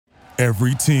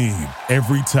Every team,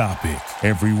 every topic,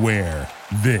 everywhere.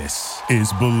 This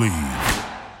is Believe.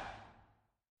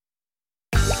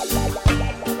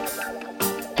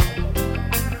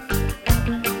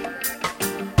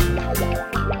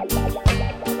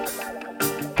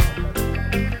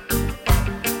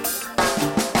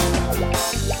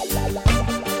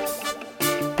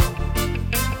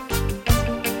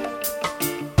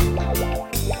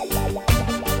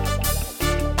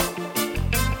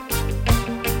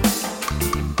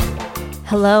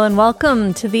 Hello and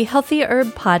welcome to the Healthy Herb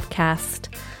Podcast,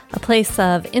 a place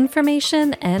of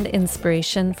information and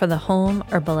inspiration for the home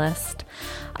herbalist.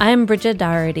 I'm Bridget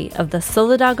Doherty of the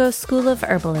Solidago School of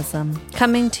Herbalism,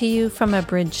 coming to you from a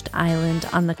bridged island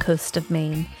on the coast of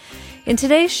Maine. In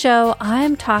today's show,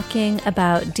 I'm talking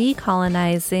about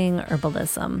decolonizing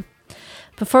herbalism.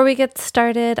 Before we get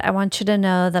started, I want you to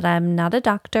know that I'm not a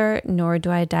doctor, nor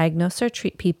do I diagnose or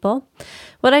treat people.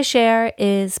 What I share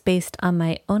is based on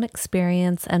my own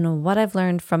experience and what I've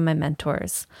learned from my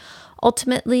mentors.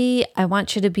 Ultimately, I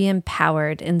want you to be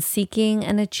empowered in seeking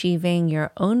and achieving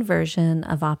your own version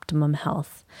of optimum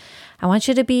health. I want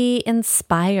you to be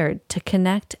inspired to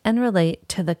connect and relate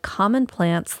to the common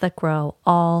plants that grow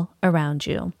all around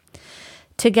you.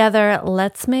 Together,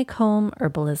 let's make home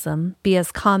herbalism be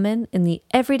as common in the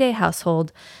everyday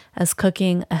household as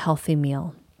cooking a healthy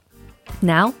meal.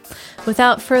 Now,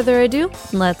 without further ado,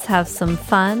 let's have some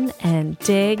fun and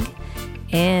dig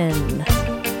in.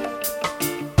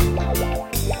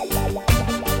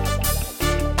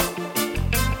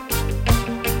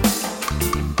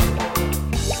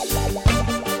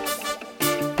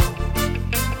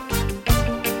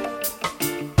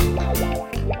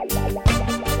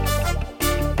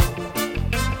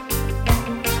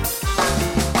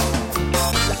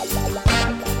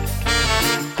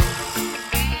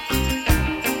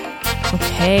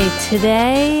 Okay,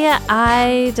 today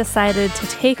I decided to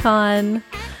take on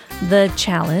the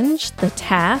challenge, the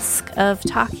task of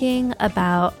talking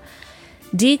about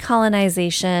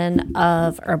decolonization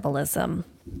of herbalism.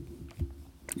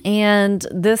 And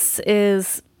this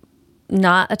is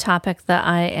not a topic that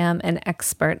I am an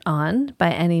expert on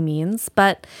by any means,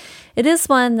 but it is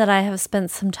one that I have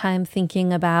spent some time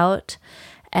thinking about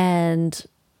and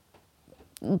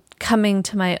coming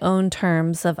to my own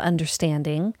terms of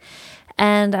understanding.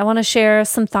 And I want to share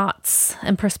some thoughts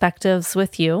and perspectives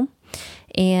with you,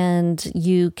 and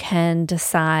you can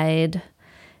decide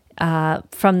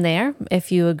from there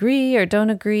if you agree or don't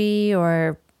agree,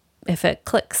 or if it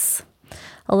clicks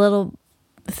a little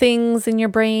things in your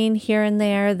brain here and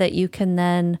there that you can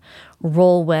then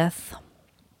roll with.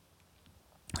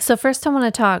 So first I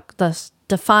want to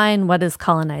define what is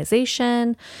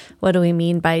colonization, what do we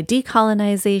mean by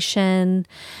decolonization,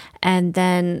 and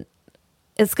then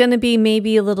it's going to be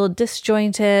maybe a little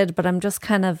disjointed, but I'm just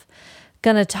kind of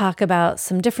going to talk about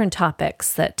some different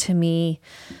topics that to me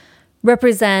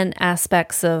represent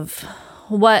aspects of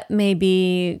what may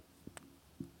be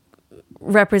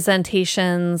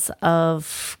representations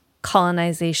of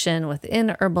colonization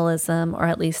within herbalism, or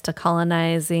at least a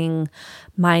colonizing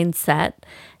mindset,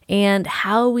 and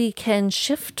how we can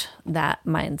shift that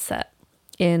mindset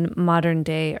in modern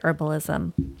day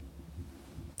herbalism.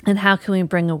 And how can we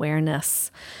bring awareness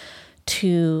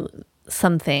to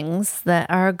some things that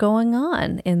are going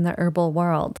on in the herbal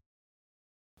world?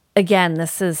 Again,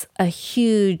 this is a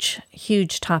huge,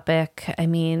 huge topic. I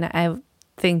mean, I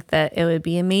think that it would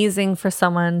be amazing for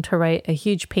someone to write a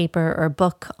huge paper or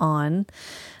book on,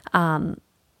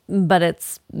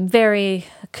 but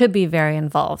could be very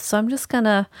involved. So I'm just going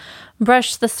to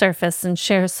brush the surface and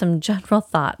share some general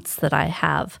thoughts that I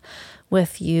have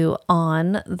with you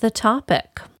on the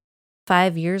topic.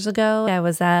 5 years ago, I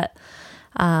was at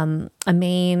a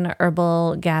Maine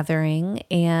herbal gathering,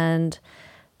 and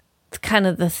kind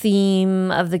of the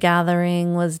theme of the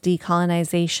gathering was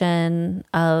decolonization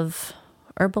of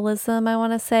herbalism, I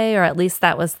want to say, or at least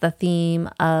that was the theme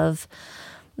of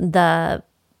the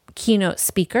keynote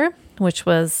speaker, which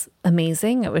was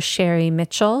amazing. It was Sherry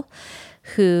Mitchell,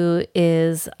 who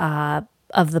is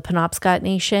of the Penobscot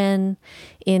Nation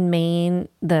in Maine,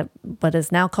 what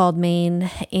is now called Maine,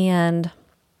 and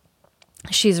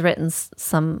she's written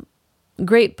some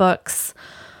great books.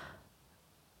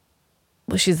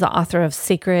 She's the author of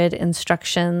Sacred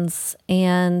Instructions,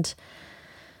 and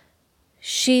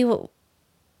she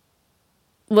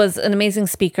was an amazing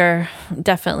speaker.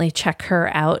 Definitely check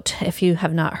her out if you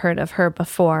have not heard of her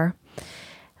before.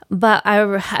 But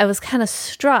I was kind of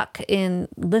struck in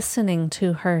listening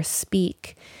to her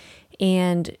speak,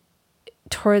 and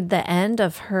toward the end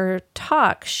of her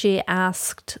talk, she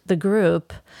asked the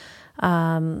group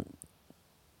of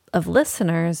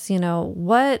listeners,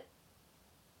 what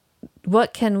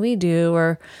what can we do,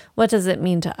 or what does it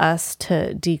mean to us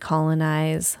to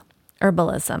decolonize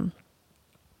herbalism?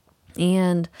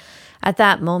 And at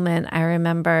that moment, I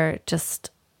remember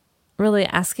just really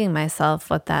asking myself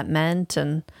what that meant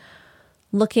and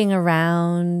looking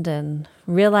around and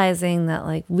realizing that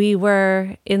like we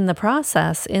were in the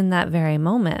process in that very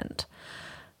moment,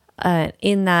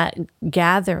 in that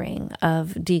gathering of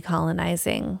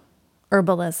decolonizing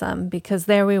herbalism, because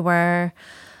there we were,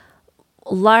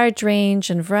 large range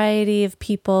and variety of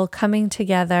people coming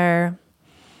together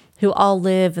who all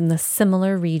live in the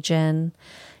similar region,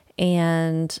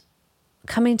 and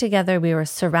coming together, we were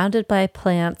surrounded by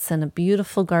plants in a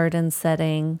beautiful garden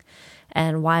setting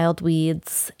and wild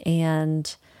weeds,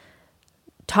 and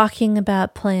talking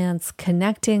about plants,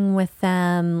 connecting with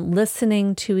them,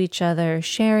 listening to each other,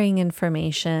 sharing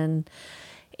information,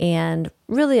 and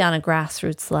really on a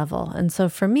grassroots level. And so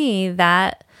for me,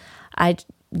 that I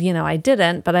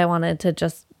didn't, but I wanted to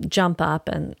just jump up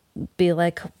and be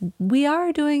like, we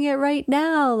are doing it right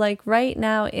now, like right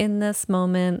now in this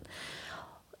moment.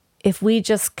 If we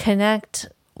just connect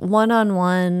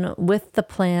one-on-one with the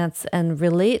plants and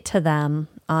relate to them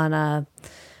on a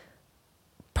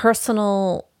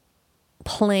personal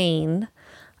plane,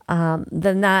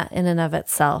 then that in and of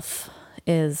itself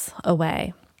is a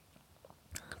way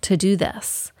to do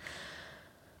this.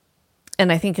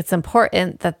 And I think it's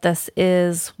important that this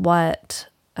is what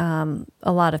a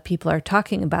lot of people are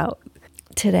talking about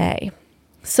today.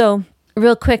 So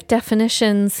real quick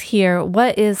definitions here.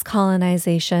 What is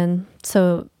colonization?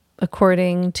 So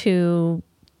according to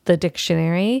the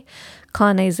dictionary,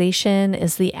 colonization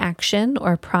is the action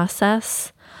or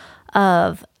process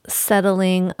of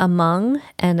settling among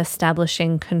and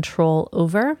establishing control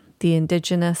over the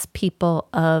indigenous people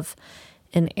of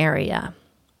an area.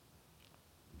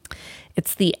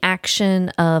 It's the action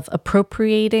of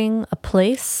appropriating a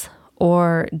place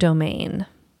or domain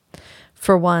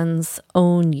for one's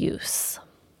own use.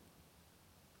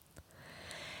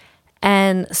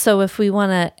 And so if we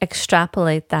want to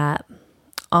extrapolate that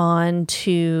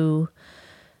onto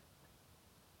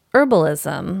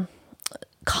herbalism,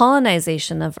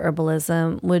 colonization of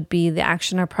herbalism would be the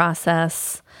action or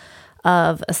process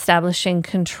of establishing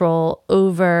control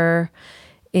over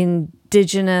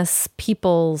indigenous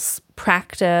people's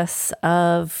practice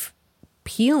of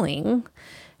healing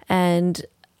and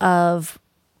of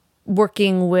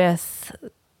working with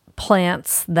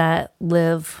plants that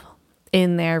live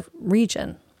in their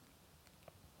region.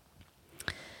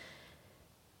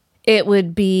 It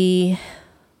would be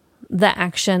the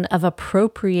action of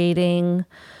appropriating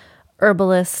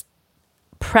herbalist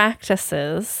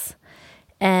practices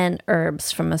and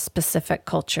herbs from a specific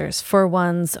cultures for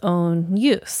one's own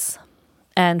use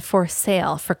and for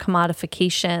sale, for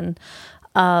commodification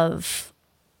of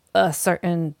a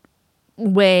certain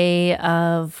way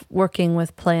of working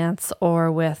with plants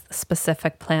or with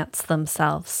specific plants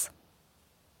themselves.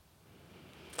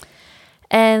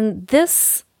 And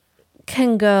this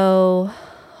can go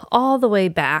all the way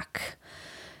back.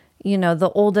 You know, the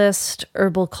oldest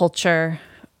herbal culture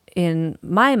in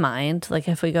my mind, like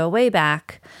if we go way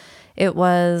back, it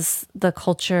was the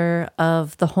culture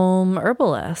of the home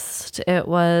herbalist. It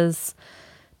was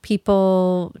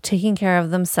people taking care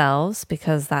of themselves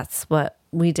because that's what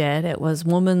we did. It was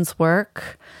woman's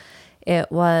work.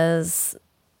 It was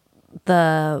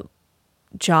the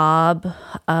job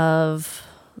of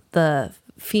the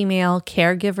female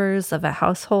caregivers of a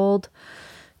household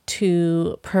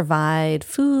to provide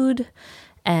food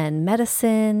and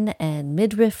medicine and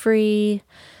midwifery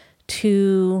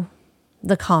to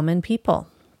the common people.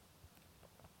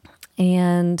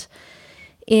 And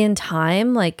in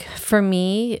time, like for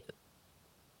me,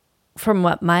 from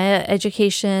what my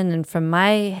education and from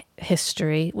my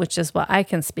history, which is what I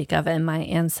can speak of, and my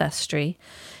ancestry,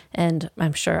 and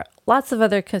I'm sure lots of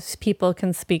other people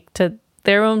can speak to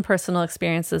their own personal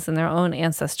experiences and their own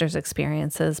ancestors'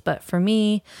 experiences. But for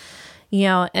me,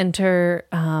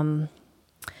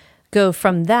 go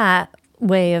from that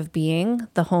way of being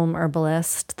the home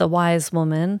herbalist, the wise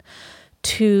woman,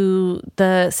 to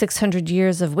the 600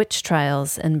 years of witch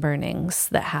trials and burnings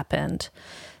that happened,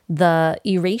 the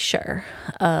erasure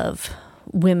of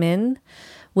women's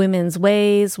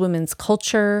ways, women's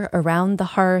culture around the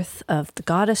hearth, of the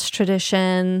goddess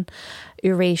tradition,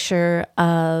 erasure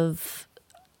of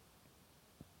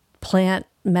plant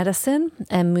medicine,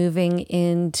 and moving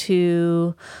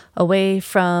into away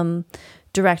from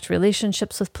direct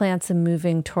relationships with plants and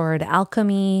moving toward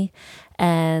alchemy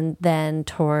and then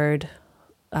toward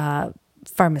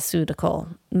pharmaceutical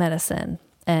medicine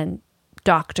and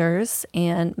doctors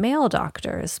and male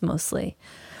doctors mostly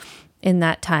in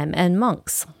that time, and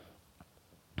monks.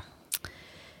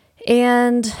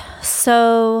 And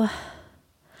so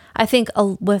I think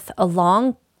with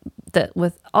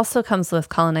also comes with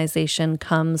colonization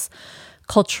comes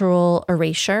cultural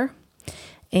erasure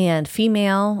and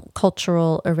female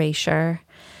cultural erasure,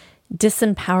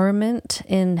 disempowerment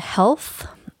in health,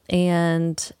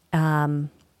 and not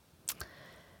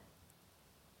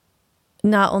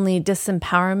only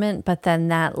disempowerment, but then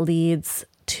that leads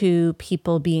to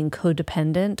people being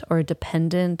codependent or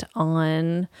dependent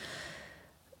on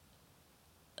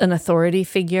an authority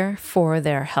figure for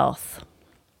their health.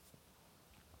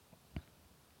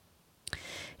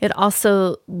 It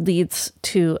also leads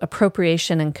to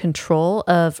appropriation and control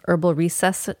of herbal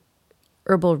resources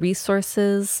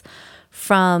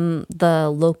from the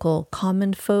local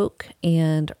common folk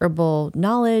and herbal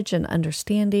knowledge and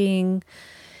understanding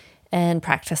and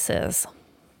practices.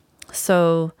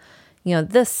 So,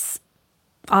 this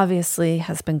obviously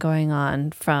has been going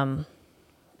on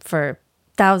for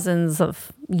thousands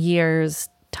of years,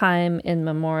 time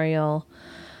immemorial,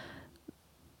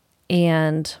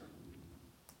 and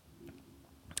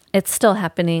it's still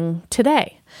happening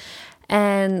today.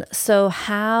 And so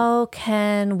how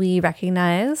can we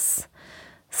recognize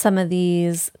some of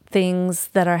these things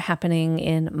that are happening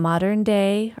in modern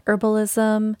day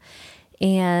herbalism,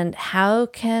 and how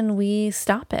can we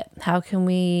stop it? How can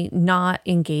we not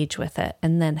engage with it?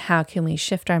 And then how can we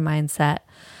shift our mindset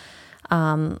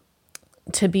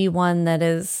to be one that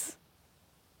is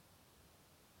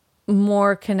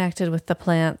more connected with the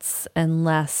plants and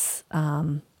less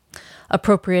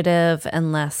appropriative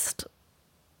and less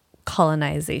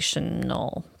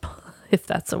colonizational, if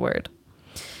that's a word.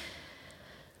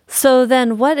 So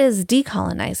then what is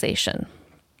decolonization?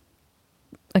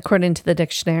 According to the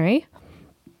dictionary,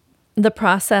 the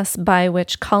process by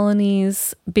which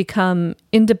colonies become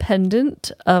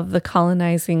independent of the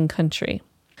colonizing country.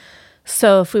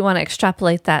 So if we want to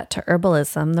extrapolate that to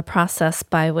herbalism, the process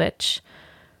by which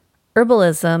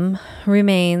herbalism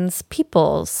remains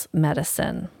people's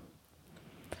medicine,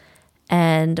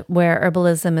 and where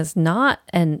herbalism is not,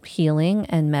 and healing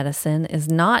and medicine is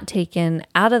not taken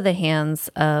out of the hands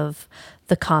of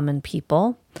the common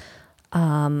people,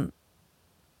 in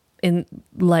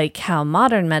like how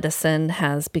modern medicine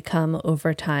has become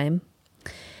over time,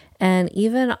 and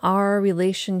even our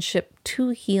relationship to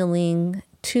healing,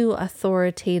 to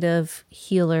authoritative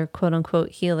healer, quote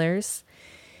unquote healers,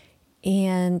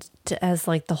 and as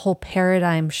like the whole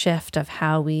paradigm shift of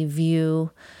how we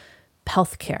view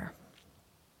healthcare.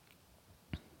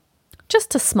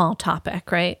 Just a small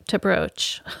topic, right, to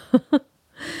broach.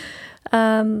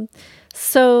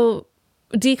 So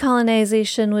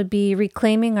decolonization would be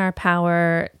reclaiming our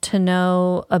power to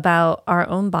know about our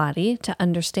own body, to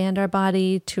understand our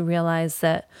body, to realize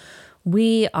that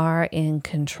we are in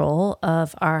control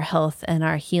of our health and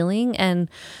our healing, and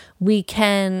we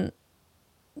can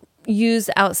use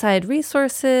outside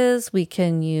resources. We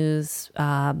can use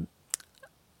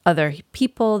other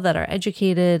people that are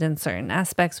educated in certain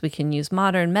aspects. We can use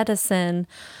modern medicine.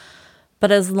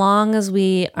 But as long as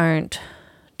we aren't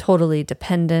totally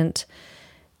dependent,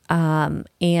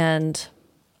 and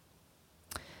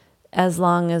as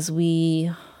long as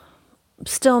we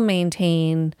still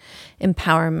maintain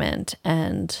empowerment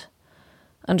and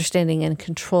understanding and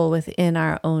control within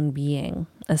our own being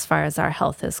as far as our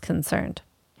health is concerned.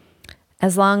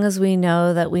 As long as we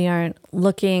know that we aren't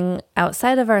looking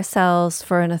outside of ourselves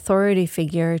for an authority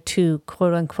figure to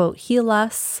quote unquote heal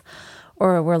us,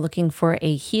 or we're looking for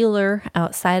a healer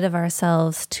outside of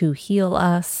ourselves to heal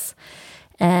us,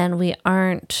 and we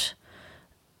aren't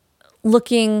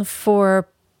looking for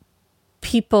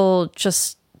people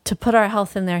just to put our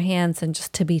health in their hands and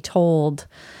just to be told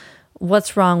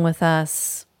what's wrong with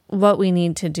us, what we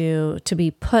need to do to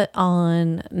be put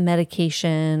on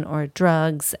medication or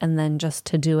drugs, and then just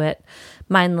to do it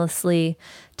mindlessly,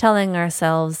 telling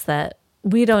ourselves that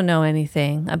we don't know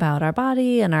anything about our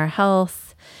body and our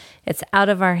health. It's out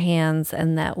of our hands,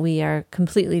 and that we are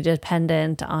completely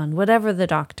dependent on whatever the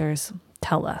doctors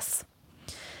tell us.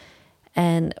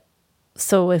 And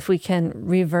so if we can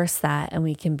reverse that and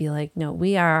we can be like, no,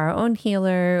 we are our own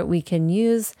healer. We can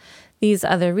use these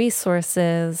other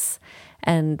resources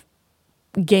and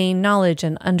gain knowledge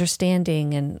and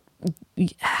understanding and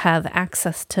have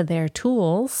access to their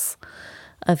tools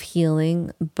of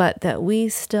healing, but that we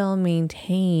still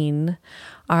maintain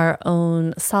our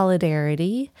own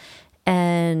solidarity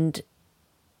and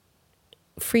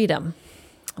freedom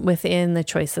within the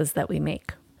choices that we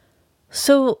make.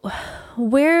 So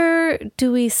where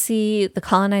do we see the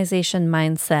colonization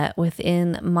mindset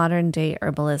within modern day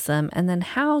herbalism? And then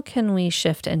how can we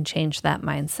shift and change that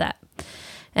mindset?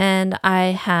 And I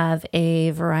have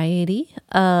a variety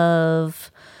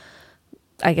of,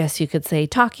 I guess you could say,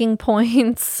 talking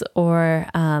points or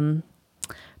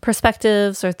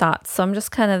perspectives or thoughts. So I'm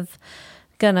just kind of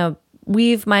going to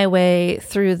weave my way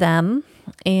through them,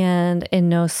 and in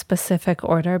no specific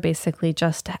order, basically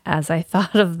just as I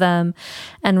thought of them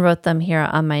and wrote them here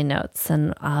on my notes.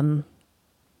 And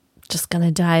just going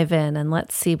to dive in and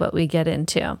let's see what we get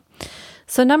into.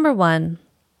 So number one,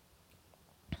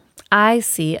 I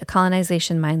see a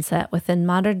colonization mindset within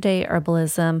modern day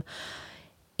herbalism,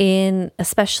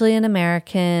 especially in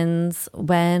Americans,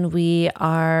 when we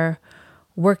are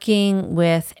working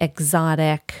with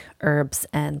exotic herbs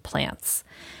and plants.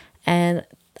 And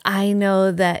I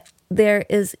know that there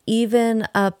is even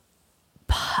a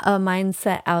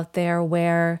mindset out there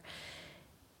where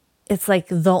it's like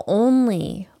the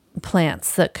only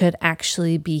plants that could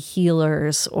actually be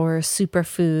healers or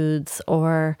superfoods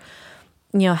or,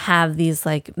 have these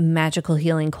like magical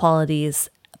healing qualities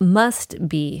must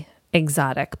be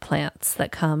exotic plants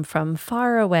that come from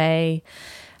far away,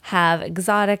 have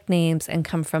exotic names, and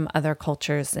come from other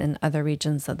cultures in other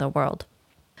regions of the world.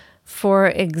 For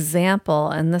example,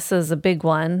 and this is a big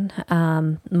one,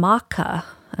 maca.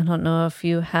 I don't know if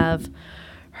you have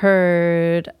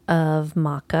heard of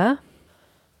maca,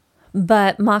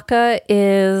 but maca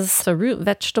is a root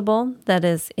vegetable that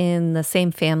is in the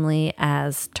same family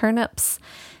as turnips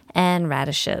and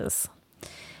radishes.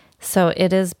 So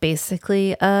it is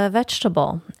basically a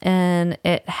vegetable, and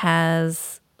it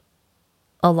has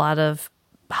a lot of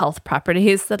health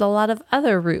properties that a lot of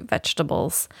other root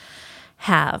vegetables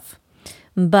have.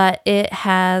 But it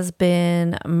has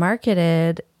been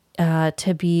marketed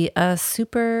to be a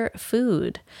super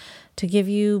food, to give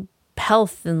you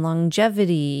health and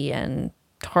longevity and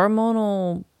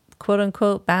hormonal quote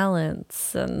unquote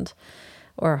balance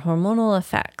or hormonal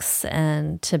effects,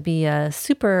 and to be a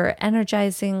super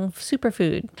energizing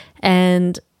superfood.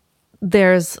 And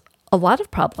there's a lot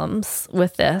of problems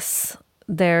with this.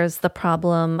 There's the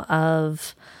problem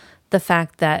of the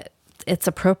fact that it's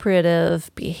appropriative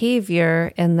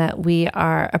behavior in that we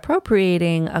are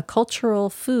appropriating a cultural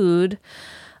food,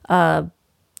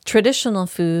 traditional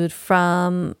food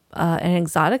from an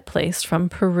exotic place, from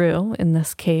Peru in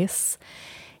this case,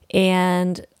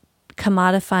 and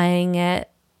commodifying it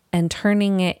and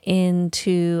turning it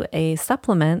into a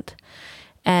supplement,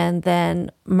 and then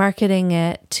marketing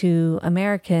it to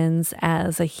Americans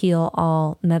as a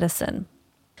heal-all medicine.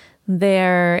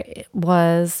 There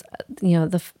was,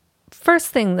 the first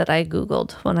thing that I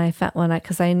Googled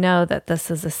because I know that this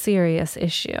is a serious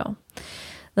issue.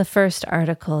 The first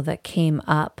article that came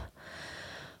up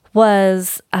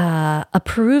was a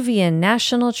Peruvian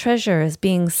national treasure is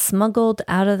being smuggled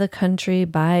out of the country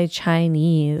by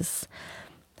Chinese.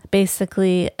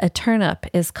 Basically, a turnip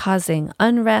is causing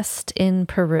unrest in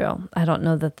Peru. I don't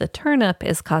know that the turnip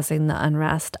is causing the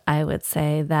unrest. I would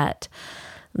say that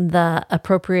the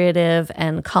appropriative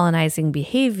and colonizing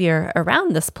behavior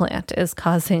around this plant is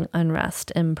causing unrest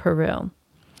in Peru.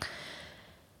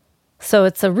 So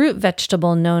it's a root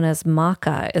vegetable known as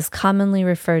maca, is commonly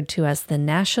referred to as the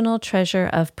national treasure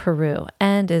of Peru,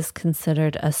 and is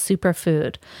considered a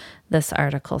superfood, this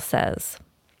article says.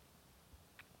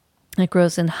 It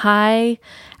grows in high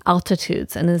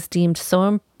altitudes and is deemed so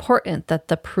important that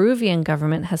the Peruvian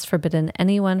government has forbidden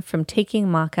anyone from taking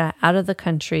maca out of the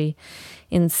country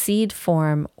in seed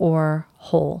form or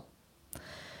whole.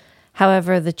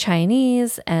 However, the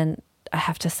Chinese, and I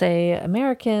have to say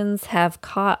Americans, have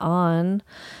caught on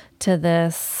to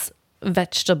this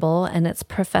vegetable and its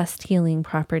professed healing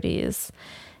properties.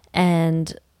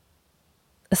 And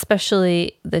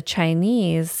especially the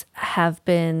Chinese have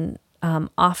been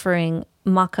offering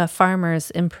maca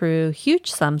farmers in Peru huge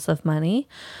sums of money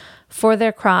for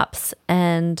their crops,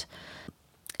 and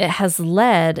it has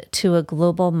led to a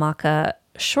global maca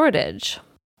shortage.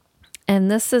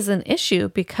 And this is an issue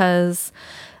because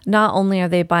not only are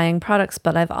they buying products,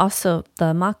 but I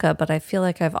feel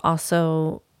like I've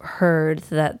also heard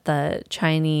that the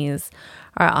Chinese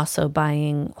are also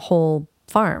buying whole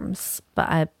farms, but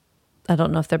I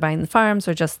don't know if they're buying the farms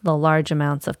or just the large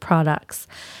amounts of products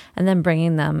and then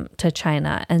bringing them to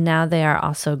China. And now they are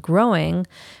also growing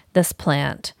this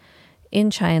plant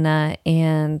in China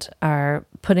and are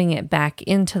putting it back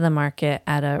into the market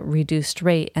at a reduced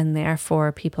rate. And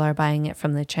therefore, people are buying it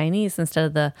from the Chinese instead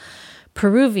of the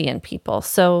Peruvian people.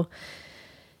 So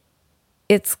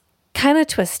it's kind of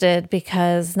twisted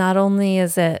because not only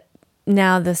is it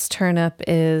now this turnip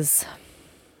is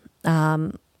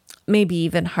maybe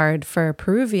even hard for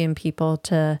Peruvian people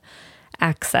to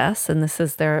access, and this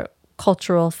is their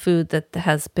cultural food that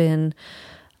has been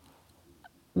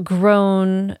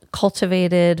grown,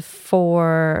 cultivated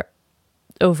for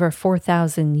over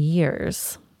 4,000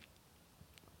 years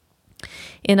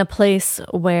in a place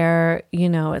where,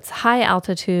 it's high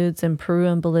altitudes in Peru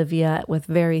and Bolivia with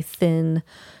very thin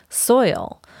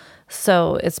soil.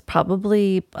 So it's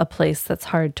probably a place that's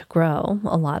hard to grow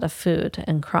a lot of food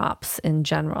and crops in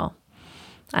general,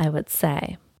 I would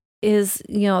say. Is,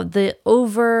 the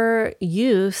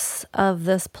overuse of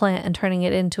this plant and turning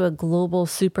it into a global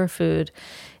superfood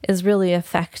is really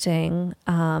affecting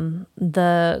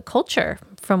the culture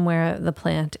from where the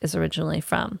plant is originally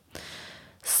from.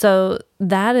 So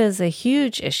that is a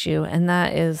huge issue, and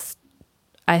that is,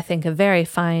 I think, a very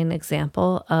fine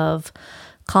example of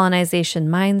colonization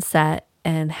mindset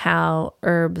and how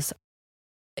herbs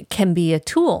can be a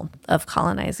tool of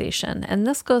colonization. And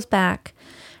this goes back,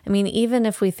 even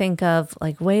if we think of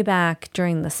way back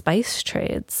during the spice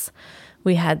trades,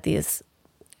 we had these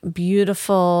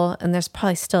beautiful, and there's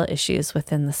probably still issues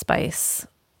within the spice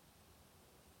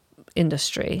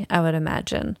industry, I would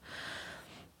imagine.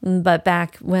 But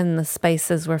back when the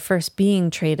spices were first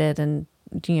being traded and,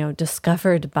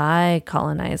 discovered by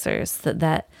colonizers,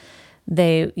 that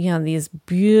they, these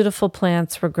beautiful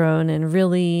plants were grown in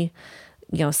really,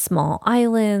 small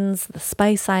islands, the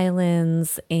spice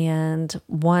islands. And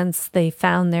once they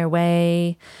found their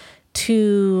way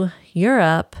to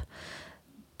Europe,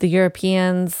 the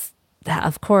Europeans,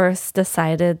 of course,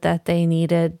 decided that they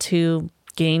needed to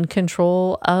gain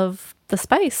control of the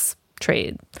spice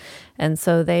trade. And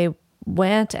so they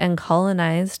went and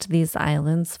colonized these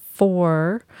islands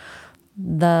for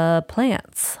the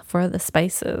plants, for the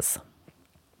spices.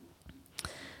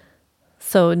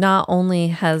 So not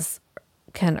only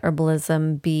can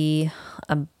herbalism be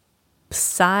a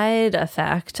side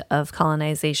effect of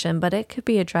colonization, but it could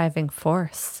be a driving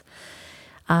force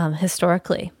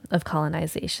historically of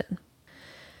colonization.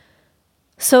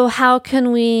 So how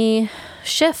can we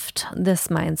shift this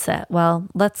mindset? Well,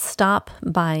 let's stop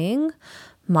buying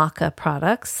maca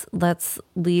products. Let's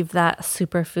leave that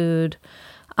superfood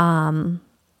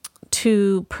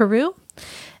to Peru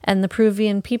and the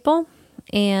Peruvian people.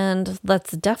 And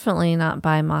let's definitely not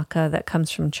buy maca that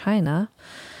comes from China.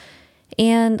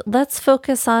 And let's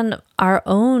focus on our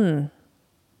own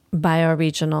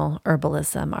bioregional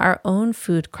herbalism, our own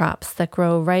food crops that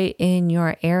grow right in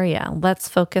your area. Let's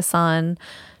focus on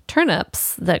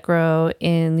turnips that grow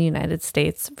in the United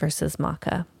States versus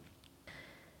maca.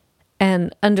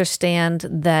 And understand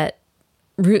that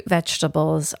root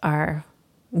vegetables are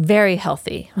very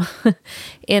healthy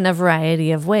in a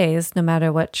variety of ways, no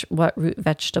matter what root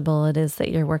vegetable it is that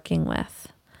you're working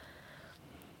with.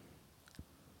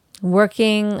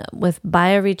 Working with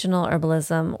bioregional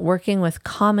herbalism, working with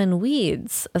common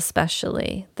weeds,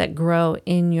 especially that grow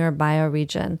in your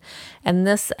bioregion. And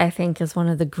this, I think, is one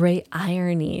of the great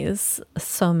ironies,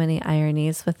 so many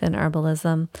ironies within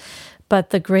herbalism.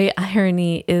 But the great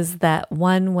irony is that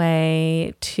one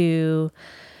way to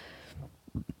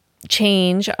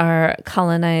change our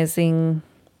colonizing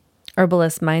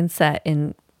herbalist mindset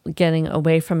in getting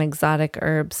away from exotic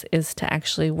herbs is to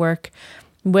actually work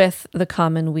with the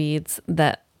common weeds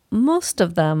that most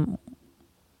of them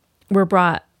were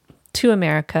brought to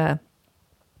America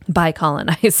by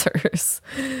colonizers,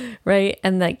 right?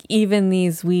 And even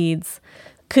these weeds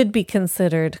could be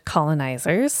considered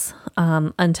colonizers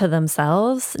unto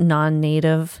themselves,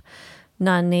 non-native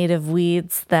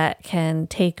weeds that can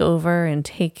take over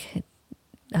and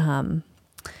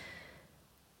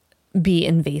be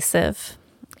invasive.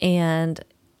 And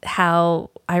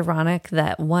how ironic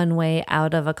that one way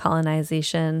out of a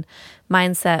colonization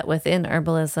mindset within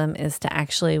herbalism is to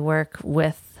actually work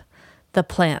with the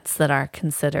plants that are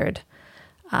considered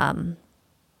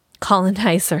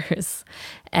colonizers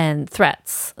and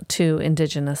threats to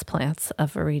indigenous plants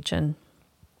of a region.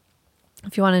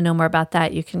 If you want to know more about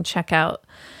that, you can check out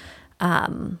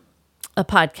a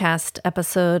podcast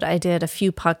episode. I did a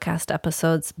few podcast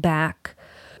episodes back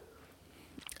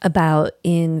about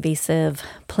invasive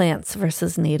plants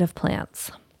versus native plants.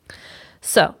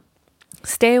 So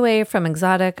stay away from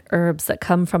exotic herbs that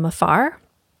come from afar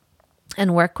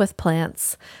and work with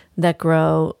plants that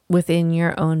grow within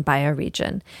your own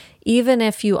bioregion. Even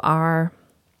if you are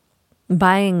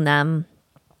buying them,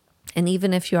 and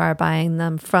even if you are buying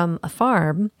them from a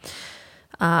farm,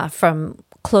 from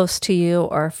close to you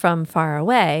or from far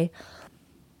away,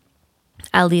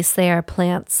 at least they are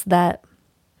plants that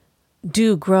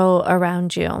do grow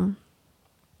around you,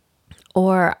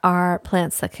 or are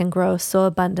plants that can grow so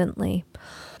abundantly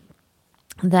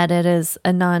that it is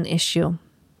a non-issue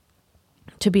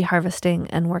to be harvesting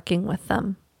and working with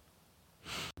them.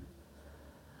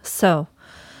 So,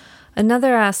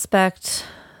 another aspect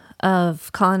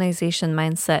of colonization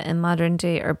mindset in modern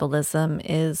day herbalism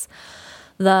is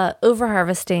the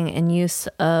overharvesting and use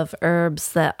of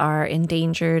herbs that are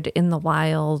endangered in the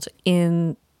wild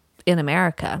in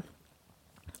America,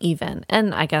 even,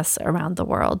 and I guess around the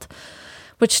world,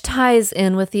 which ties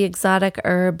in with the exotic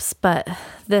herbs. But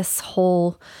this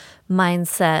whole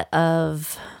mindset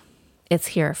of it's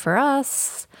here for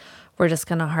us, we're just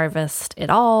going to harvest it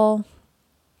all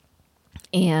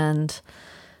and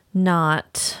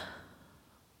not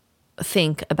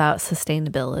think about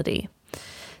sustainability.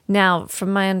 Now,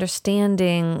 from my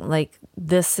understanding, like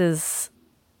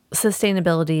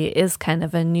sustainability is kind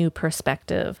of a new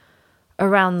perspective.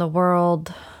 Around the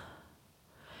world,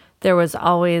 there was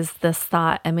always this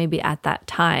thought, and maybe at that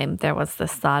time, there was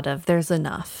this thought of there's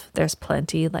enough, there's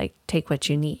plenty, like take what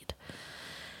you need.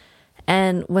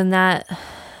 And when that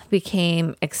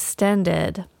became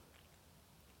extended,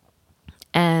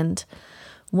 and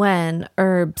when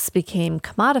herbs became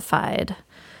commodified,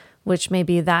 which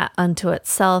maybe that unto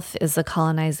itself is a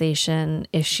colonization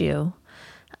issue,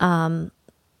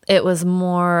 it was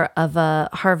more of a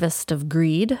harvest of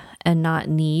greed and not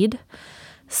need.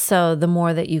 So the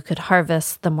more that you could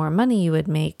harvest, the more money you would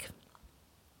make.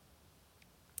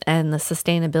 And the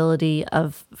sustainability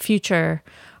of future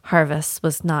harvests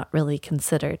was not really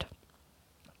considered,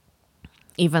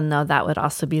 even though that would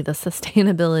also be the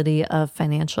sustainability of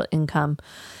financial income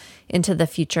into the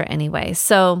future anyway.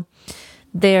 So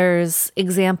there's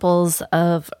examples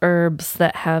of herbs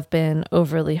that have been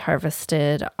overly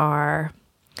harvested are,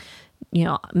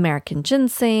 American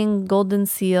ginseng, golden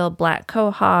seal, black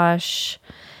cohosh,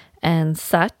 and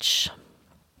such.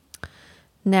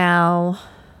 Now,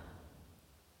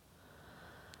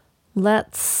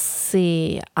 let's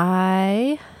see.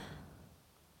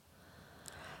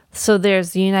 So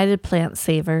there's United Plant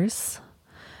Savers,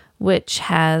 which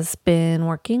has been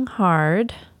working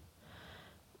hard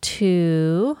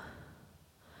to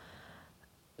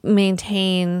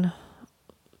maintain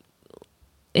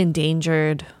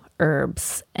endangered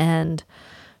herbs and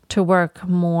to work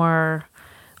more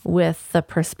with the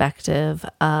perspective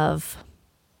of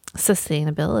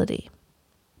sustainability.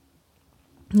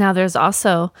 Now, there's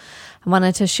also, I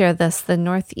wanted to share this, the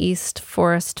Northeast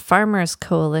Forest Farmers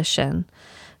Coalition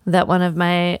that one of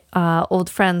my old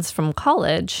friends from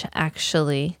college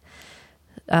actually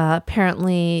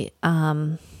apparently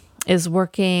is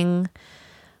working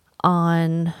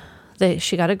on.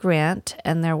 She got a grant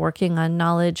and they're working on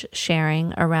knowledge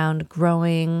sharing around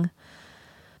growing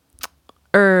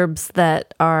herbs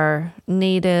that are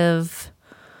native,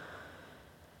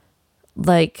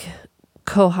 like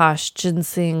cohosh,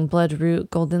 ginseng,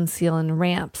 bloodroot, golden seal, and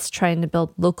ramps, trying to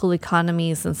build local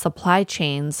economies and supply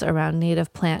chains around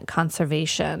native plant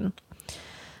conservation.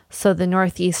 So the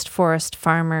Northeast Forest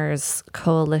Farmers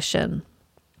Coalition,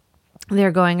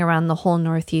 they're going around the whole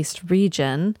Northeast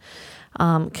region,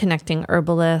 connecting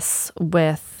herbalists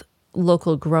with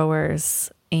local growers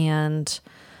and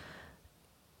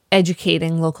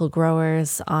educating local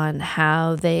growers on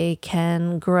how they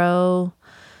can grow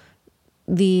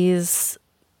these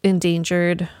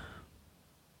endangered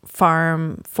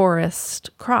farm forest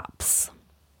crops,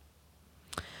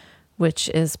 which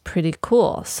is pretty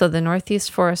cool. So the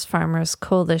Northeast Forest Farmers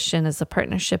Coalition is a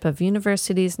partnership of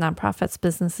universities, nonprofits,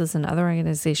 businesses, and other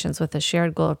organizations with a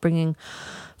shared goal of bringing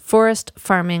forest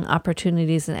farming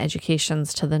opportunities and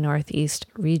educations to the Northeast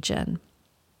region.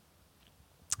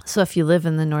 So if you live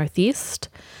in the Northeast,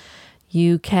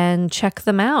 you can check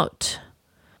them out.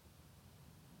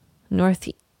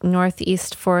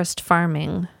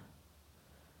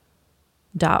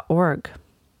 northeastforestfarming.org.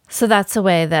 So that's a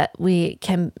way that we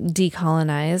can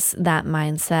decolonize that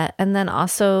mindset, and then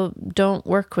also don't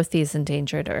work with these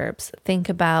endangered herbs.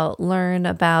 Learn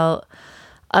about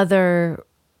other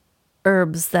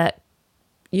herbs that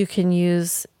you can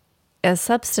use as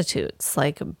substitutes,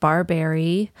 like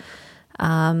barberry,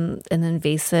 an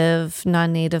invasive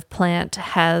non-native plant,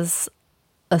 has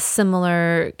a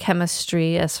similar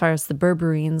chemistry as far as the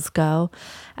berberines go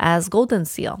as golden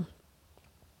seal.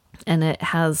 And it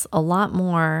has a lot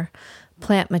more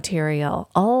plant material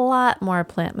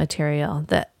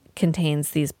that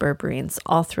contains these berberines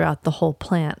all throughout the whole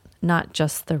plant, not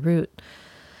just the root.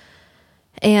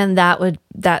 And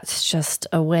that's just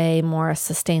a way more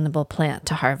sustainable plant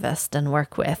to harvest and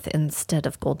work with instead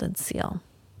of golden seal.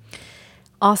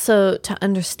 Also, to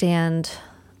understand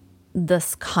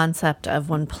this concept of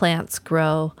when plants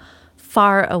grow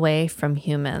far away from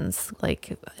humans,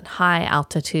 like in high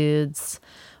altitudes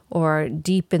or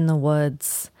deep in the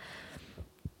woods,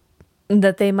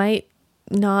 that they might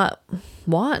not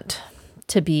want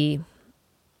to be,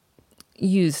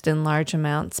 used in large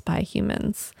amounts by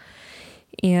humans.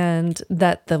 And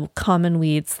that the common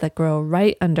weeds that grow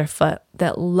right underfoot,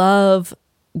 that love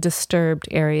disturbed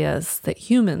areas that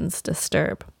humans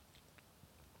disturb,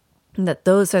 that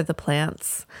those are the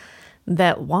plants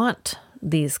that want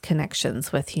these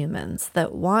connections with humans,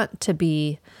 that want to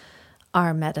be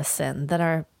our medicine, that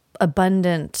are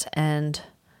abundant and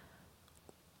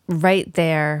right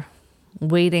there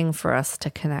waiting for us to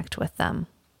connect with them,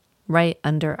 right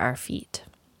under our feet.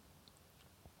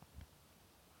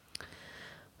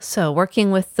 So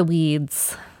working with the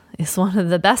weeds is one of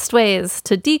the best ways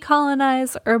to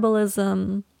decolonize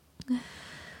herbalism.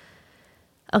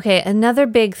 Okay, another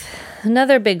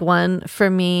big one for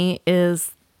me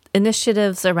is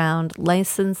initiatives around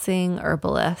licensing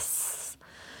herbalists.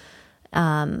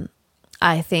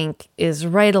 I think is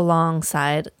right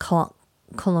alongside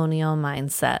colonial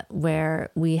mindset,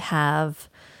 where we have,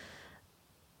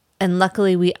 and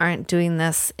luckily we aren't doing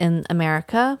this in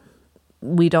America.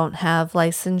 We don't have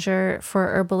licensure for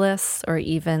herbalists or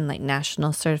even like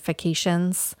national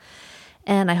certifications.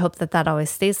 And I hope that that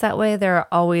always stays that way. There are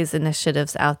always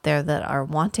initiatives out there that are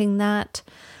wanting that.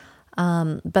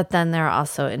 But then there are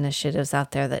also initiatives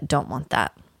out there that don't want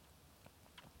that.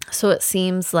 So it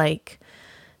seems like,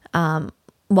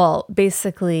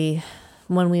 basically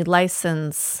when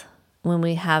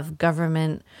we have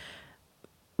government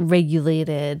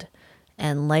regulated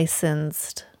and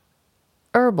licensed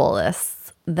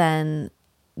herbalists, then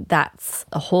that's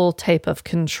a whole type of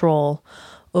control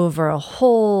over a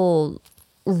whole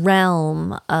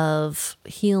realm of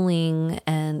healing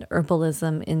and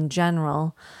herbalism in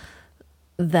general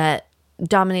that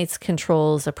dominates,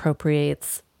 controls,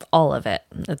 appropriates all of it.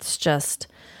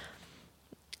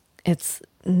 It's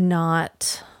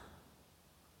not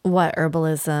what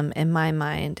herbalism in my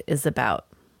mind is about.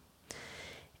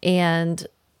 And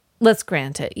let's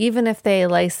grant it, even if they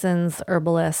license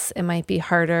herbalists, it might be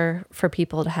harder for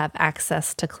people to have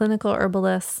access to clinical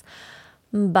herbalists,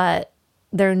 but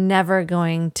they're never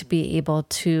going to be able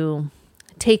to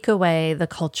take away the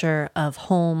culture of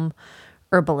home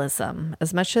herbalism.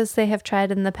 As much as they have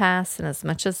tried in the past, and as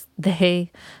much as the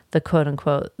quote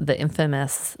unquote, the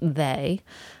infamous they,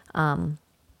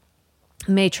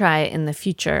 may try in the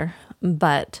future,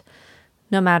 but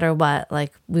no matter what,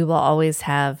 like we will always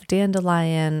have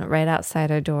dandelion right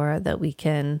outside our door that we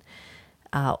can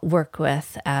work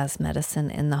with as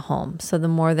medicine in the home. So the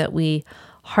more that we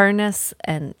harness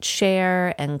and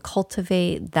share and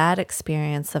cultivate that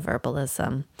experience of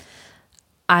herbalism,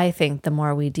 I think the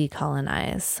more we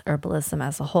decolonize herbalism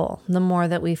as a whole, the more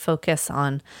that we focus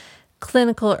on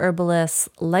clinical herbalists,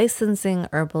 licensing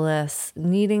herbalists,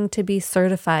 needing to be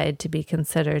certified to be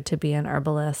considered to be an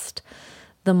herbalist,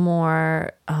 the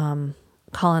more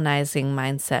colonizing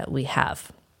mindset we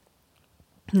have.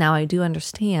 Now, I do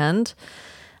understand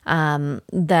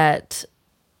that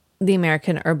the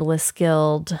American Herbalist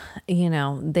Guild,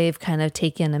 they've kind of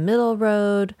taken a middle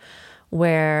road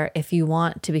where if you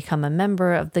want to become a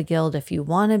member of the guild, if you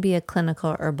want to be a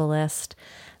clinical herbalist,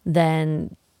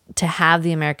 then to have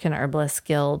the American Herbalist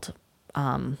Guild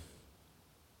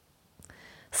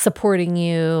supporting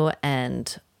you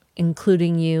and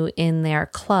including you in their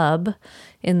club,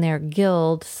 in their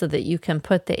guild, so that you can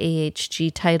put the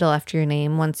AHG title after your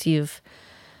name once you've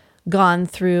gone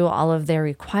through all of their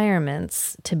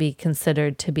requirements to be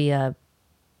considered to be a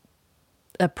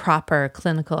proper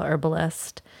clinical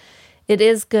herbalist. It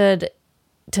is good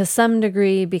to some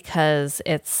degree because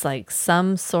it's like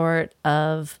some sort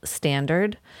of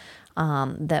standard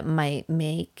that might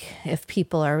make, if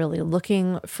people are really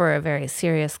looking for a very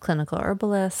serious clinical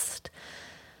herbalist,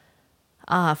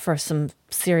 for some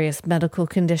serious medical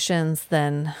conditions,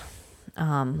 then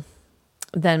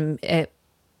it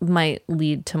might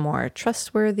lead to more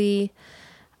trustworthy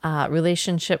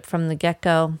relationship from the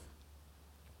get-go.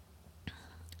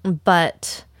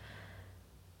 But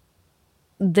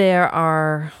there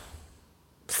are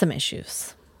some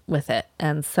issues with it.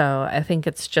 And so I think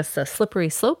it's just a slippery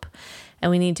slope and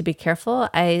we need to be careful.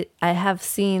 I have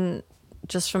seen,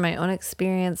 just from my own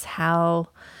experience, how,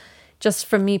 just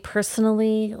from me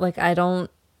personally, like I don't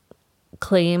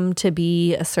claim to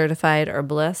be a certified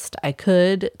herbalist. I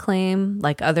could claim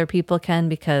like other people can,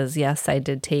 because yes, I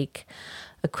did take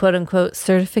a quote unquote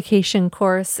certification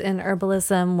course in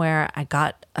herbalism where I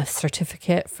got a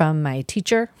certificate from my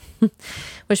teacher,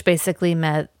 which basically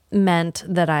meant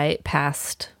that I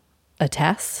passed a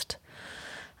test.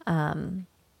 But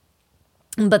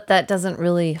that doesn't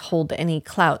really hold any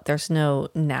clout. There's no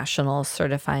national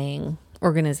certifying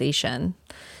organization,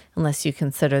 unless you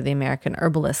consider the American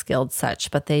Herbalist Guild such,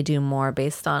 but they do more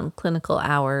based on clinical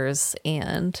hours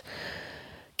and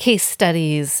case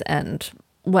studies and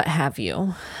what have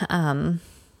you.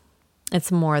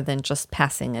 It's more than just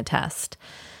passing a test.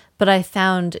 But I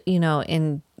found,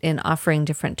 in offering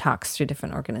different talks through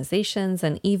different organizations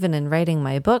and even in writing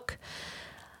my book,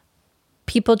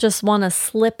 people just want to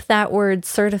slip that word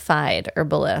certified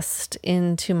herbalist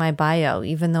into my bio,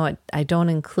 even though I don't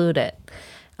include it.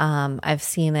 I've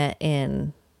seen it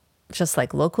in just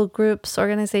like local groups,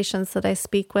 organizations that I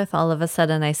speak with. All of a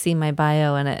sudden I see my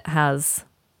bio and it has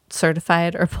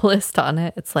certified herbalist on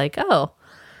it. It's like, oh,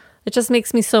 it just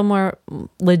makes me so more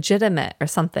legitimate or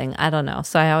something. I don't know.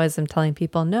 So I always am telling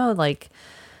people, no, like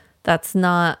I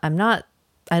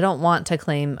don't want to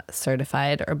claim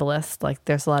certified herbalist. Like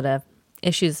there's a lot of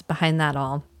issues behind that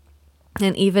all.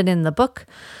 And even in the book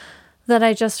that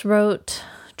I just wrote,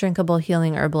 Drinkable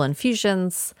Healing Herbal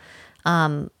Infusions,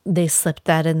 they slipped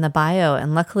that in the bio.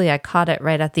 And luckily I caught it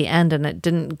right at the end and it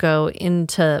didn't go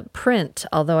into print.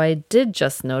 Although I did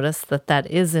just notice that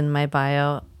is in my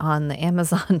bio on the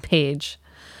Amazon page.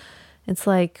 It's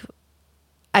like,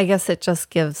 I guess it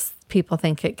just people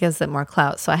think it gives it more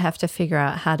clout. So I have to figure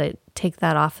out how to take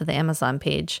that off of the Amazon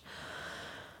page.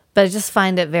 But I just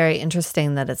find it very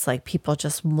interesting that it's like people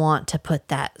just want to put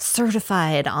that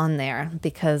certified on there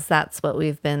because that's what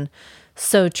we've been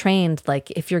so trained.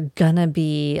 Like if you're gonna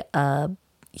be a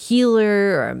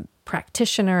healer or a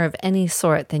practitioner of any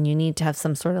sort, then you need to have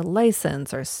some sort of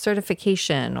license or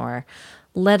certification or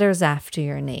letters after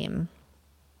your name.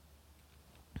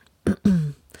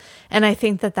 And I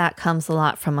think that comes a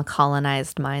lot from a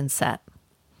colonized mindset.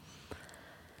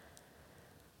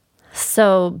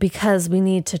 So because we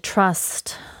need to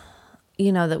trust,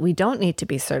 that we don't need to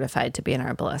be certified to be an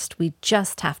herbalist. We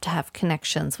just have to have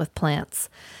connections with plants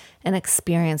and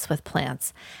experience with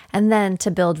plants. And then to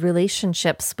build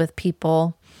relationships with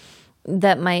people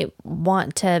that might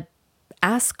want to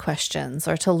ask questions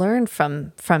or to learn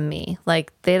from me.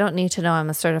 Like they don't need to know I'm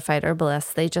a certified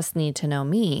herbalist. They just need to know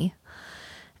me.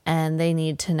 And they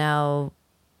need to know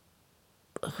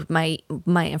my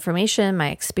information,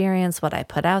 my experience, what I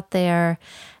put out there.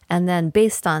 And then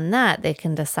based on that, they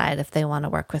can decide if they want to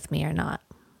work with me or not.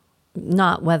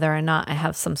 Not whether or not I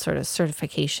have some sort of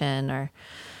certification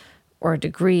or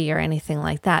degree or anything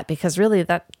like that, because really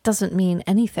that doesn't mean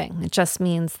anything. It just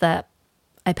means that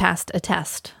I passed a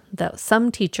test that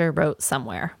some teacher wrote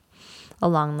somewhere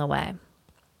along the way.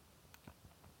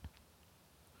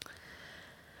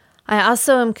 I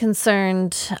also am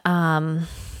concerned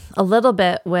a little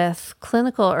bit with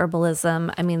clinical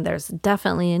herbalism. I mean, there's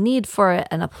definitely a need for it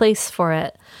and a place for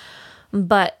it,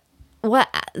 but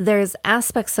there's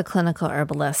aspects of clinical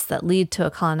herbalists that lead to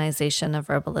a colonization of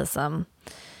herbalism.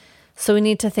 So we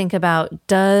need to think about,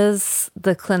 does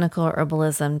the clinical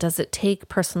herbalism, does it take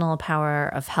personal power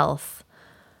of health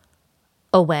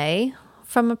away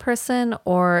from a person,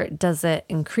 or does it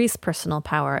increase personal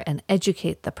power and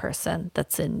educate the person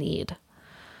that's in need?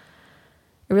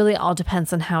 It really all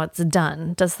depends on how it's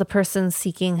done. Does the person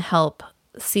seeking help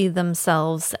see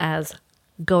themselves as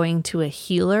going to a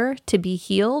healer to be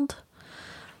healed?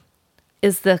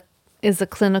 Is a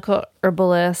clinical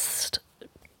herbalist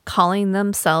calling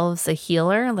themselves a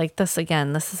healer? Like this,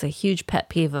 again, this is a huge pet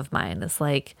peeve of mine. It's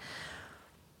like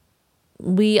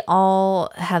we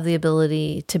all have the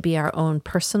ability to be our own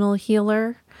personal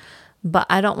healer, but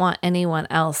I don't want anyone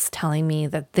else telling me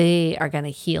that they are going to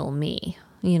heal me.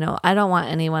 I don't want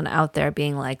anyone out there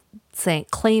being like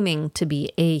claiming to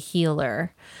be a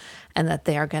healer and that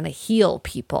they are going to heal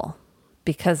people,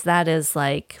 because that is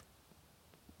like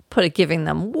giving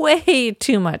them way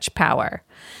too much power,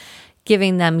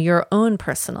 giving them your own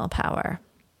personal power,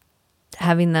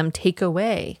 having them take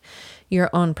away your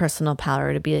own personal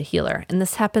power to be a healer. And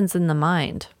this happens in the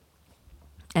mind.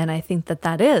 And I think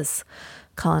that is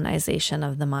colonization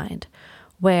of the mind,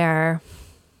 where,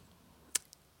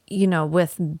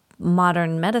 with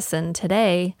modern medicine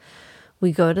today,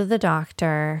 we go to the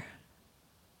doctor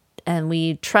and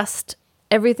we trust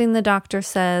everything the doctor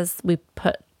says. We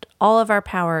put all of our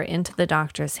power into the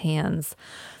doctor's hands.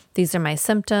 These are my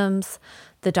symptoms.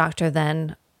 The doctor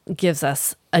then gives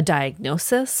us a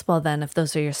diagnosis. Well, then if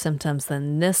those are your symptoms,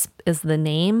 then this is the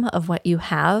name of what you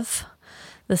have.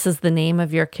 This is the name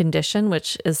of your condition,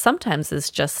 which is sometimes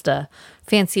just a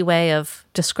fancy way of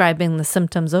describing the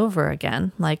symptoms over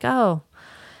again. Like, oh,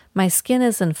 my skin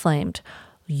is inflamed.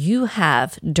 You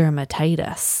have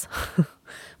dermatitis,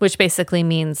 which basically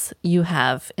means you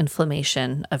have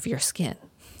inflammation of your skin.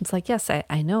 It's like, yes,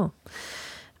 I know.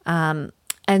 And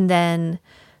then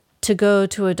to go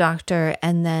to a doctor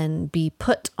and then be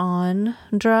put on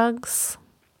drugs.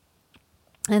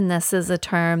 And this is a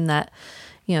term that,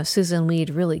 Susan Weed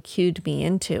really cued me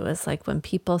into, is like when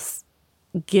people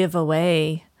give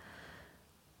away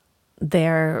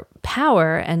their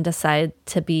power and decide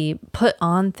to be put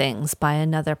on things by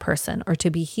another person or to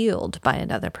be healed by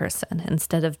another person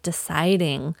instead of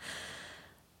deciding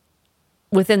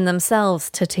within themselves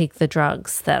to take the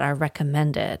drugs that are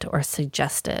recommended or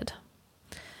suggested.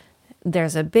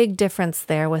 There's a big difference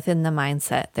there within the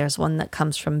mindset. There's one that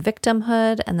comes from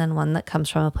victimhood and then one that comes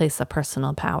from a place of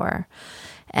personal power.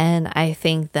 And I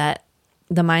think that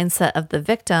the mindset of the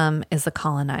victim is a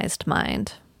colonized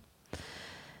mind.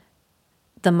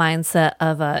 The mindset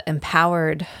of an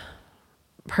empowered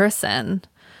person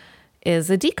is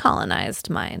a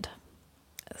decolonized mind,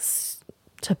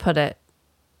 to put it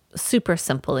super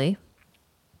simply.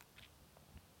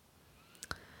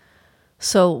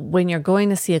 So when you're going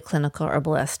to see a clinical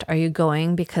herbalist, are you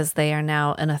going because they are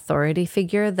now an authority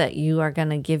figure that you are going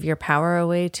to give your power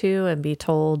away to and be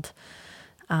told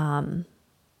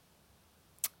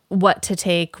what to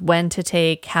take, when to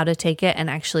take, how to take it, and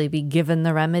actually be given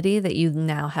the remedy that you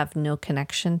now have no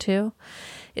connection to?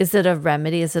 Is it a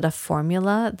remedy? Is it a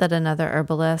formula that another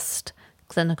herbalist,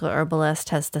 clinical herbalist,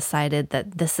 has decided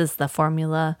that this is the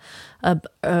formula of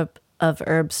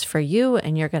herbs for you,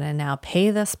 and you're going to now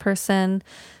pay this person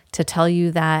to tell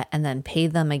you that, and then pay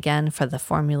them again for the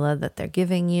formula that they're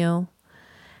giving you,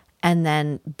 and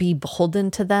then be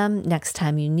beholden to them next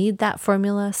time you need that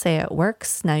formula? Say it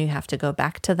works. Now you have to go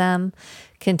back to them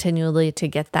continually to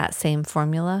get that same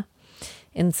formula,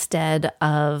 instead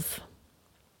of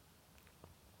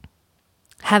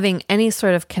having any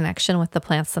sort of connection with the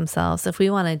plants themselves. If we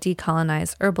want to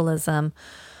decolonize herbalism,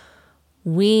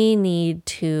 we need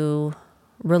to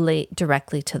relate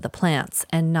directly to the plants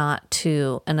and not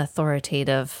to an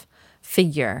authoritative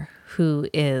figure who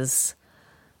is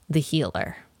the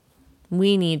healer.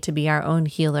 We need to be our own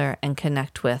healer and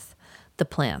connect with the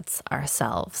plants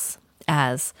ourselves.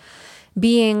 As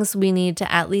beings, we need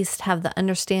to at least have the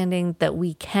understanding that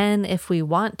we can, if we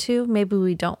want to, maybe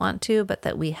we don't want to, but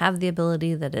that we have the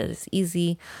ability, that it is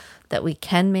easy, that we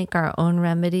can make our own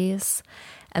remedies,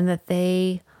 and that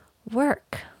they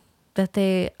work, that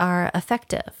they are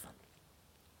effective.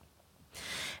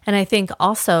 And I think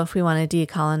also, if we want to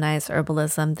decolonize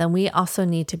herbalism, then we also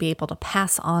need to be able to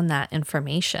pass on that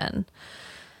information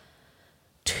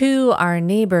to our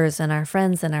neighbors and our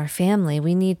friends and our family.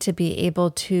 We need to be able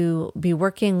to be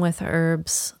working with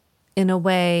herbs in a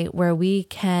way where we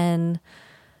can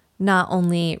not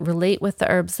only relate with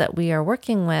the herbs that we are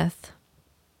working with,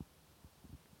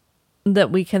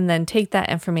 that we can then take that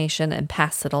information and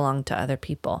pass it along to other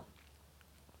people.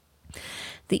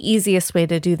 The easiest way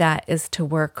to do that is to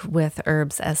work with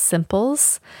herbs as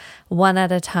simples, one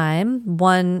at a time,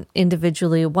 one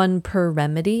individually, one per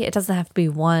remedy. It doesn't have to be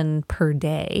one per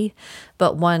day,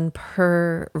 but one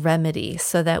per remedy,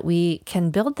 so that we can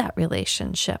build that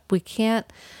relationship. We can't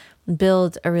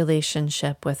build a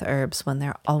relationship with herbs when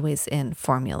they're always in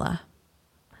formula,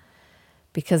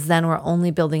 because then we're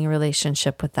only building a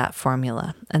relationship with that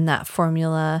formula. And that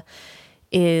formula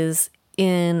is,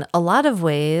 in a lot of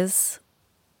ways,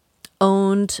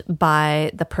 owned by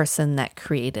the person that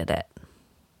created it.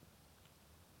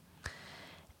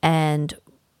 And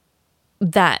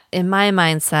that, in my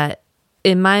mindset,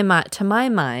 to my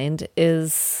mind,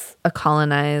 is a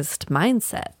colonized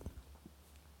mindset.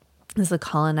 Is a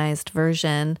colonized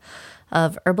version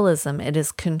of herbalism. It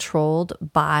is controlled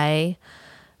by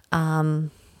an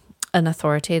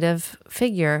authoritative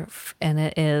figure, and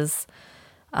it is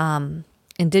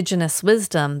indigenous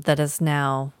wisdom that is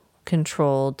now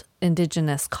controlled,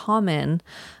 indigenous common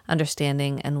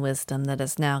understanding and wisdom that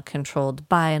is now controlled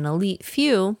by an elite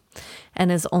few,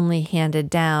 and is only handed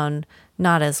down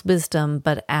not as wisdom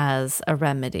but as a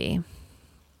remedy,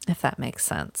 if that makes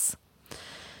sense.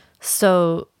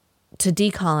 So to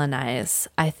decolonize,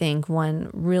 I think one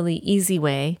really easy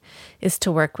way is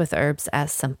to work with herbs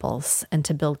as simples and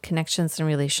to build connections and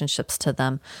relationships to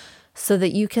them, so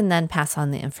that you can then pass on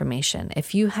the information.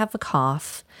 If you have a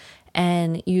cough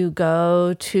and you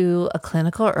go to a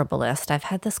clinical herbalist, I've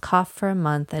had this cough for a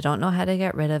month, I don't know how to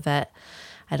get rid of it,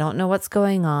 I don't know what's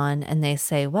going on, and they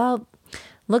say, well,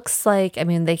 looks like,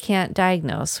 they can't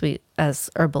diagnose. We, as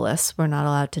herbalists, we're not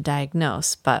allowed to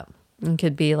diagnose, but it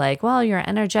could be like, well, your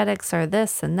energetics are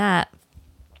this and that.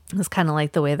 It's kind of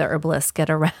like the way the herbalists get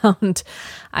around,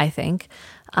 I think,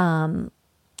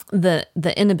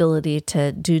 the inability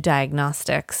to do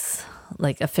diagnostics,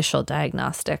 like official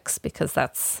diagnostics, because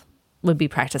that's would be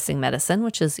practicing medicine,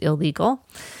 which is illegal.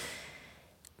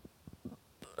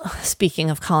 Speaking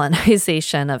of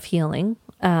colonization of healing.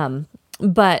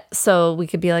 But so we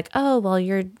could be like, oh, well,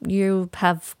 you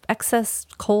have excess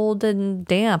cold and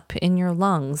damp in your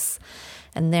lungs,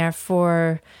 and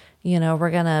therefore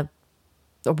We're going to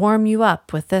warm you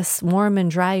up with this, warm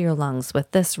and dry your lungs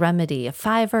with this remedy of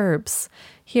 5 herbs.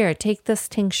 Here, take this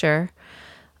tincture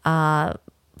 5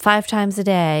 times a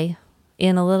day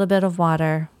in a little bit of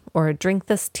water, or drink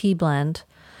this tea blend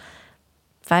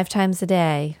 5 times a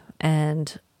day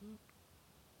and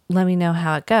let me know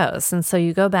how it goes. And so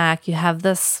you go back, you have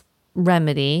this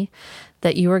remedy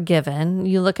that you were given.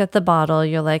 You look at the bottle,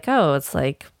 you're like, oh, it's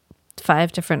like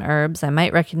 5 different herbs. I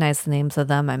might recognize the names of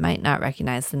them. I might not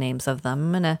recognize the names of them.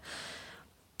 I'm going to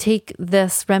take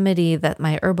this remedy that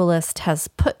my herbalist has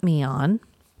put me on.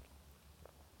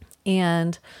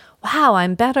 And wow,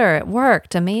 I'm better. It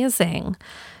worked. Amazing.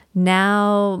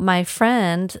 Now my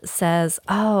friend says,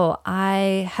 oh,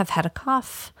 I have had a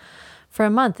cough for a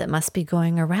month. It must be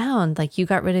going around. Like, you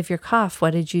got rid of your cough.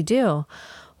 What did you do?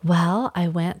 Well, I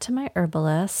went to my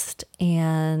herbalist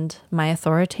and my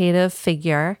authoritative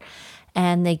figure,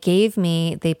 and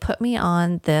they put me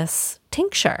on this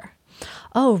tincture.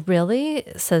 Oh, really?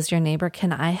 Says your neighbor.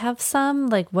 Can I have some?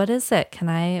 Like, what is it?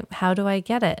 How do I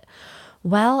get it?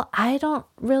 Well, I don't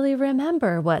really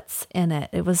remember what's in it.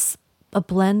 It was a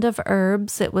blend of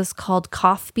herbs. It was called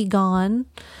Cough Be Gone.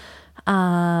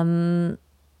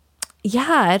 Yeah,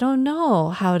 I don't know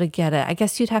how to get it. I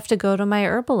guess you'd have to go to my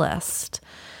herbalist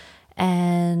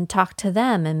and talk to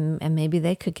them, and maybe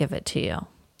they could give it to you.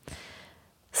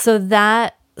 So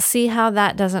see how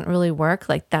that doesn't really work?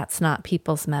 Like, that's not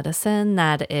people's medicine.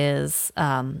 That is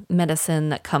medicine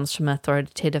that comes from an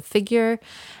authoritative figure,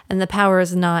 and the power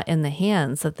is not in the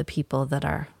hands of the people that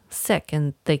are sick,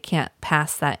 and they can't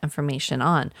pass that information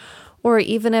on. Or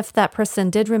even if that person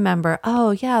did remember,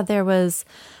 oh yeah, there was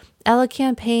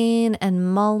elecampane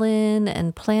and mullein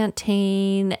and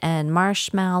plantain and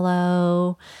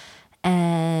marshmallow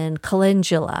and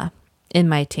calendula in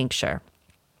my tincture.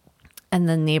 And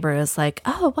the neighbor is like,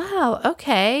 oh, wow,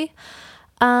 okay.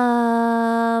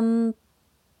 I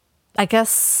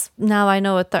guess now I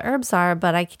know what the herbs are,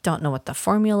 but I don't know what the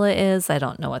formula is. I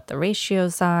don't know what the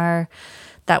ratios are.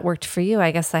 That worked for you.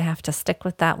 I guess I have to stick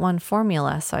with that one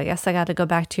formula. So I guess I got to go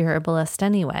back to your herbalist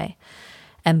anyway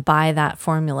and buy that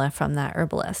formula from that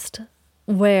herbalist.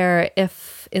 Where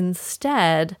if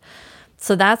instead,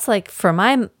 so that's like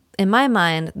in my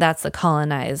mind, that's a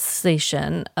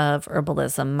colonization of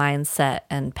herbalism mindset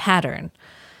and pattern.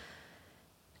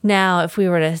 Now, if we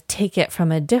were to take it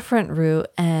from a different route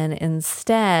and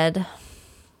instead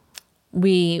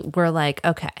we were like,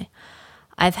 okay,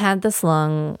 I've had this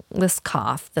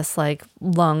cough, this like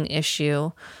lung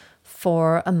issue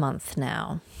for a month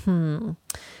now.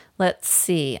 Let's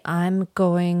see, I'm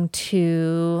going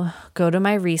to go to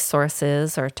my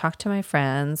resources or talk to my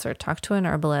friends or talk to an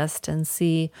herbalist and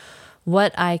see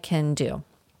what I can do.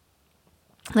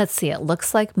 Let's see, it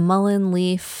looks like mullein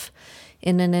leaf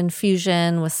in an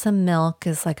infusion with some milk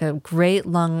is like a great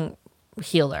lung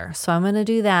healer. So I'm going to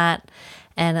do that.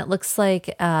 And it looks like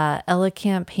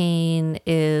elecampane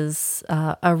is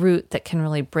a root that can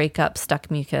really break up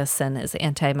stuck mucus and is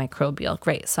antimicrobial.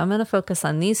 Great. So I'm going to focus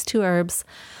on these 2 herbs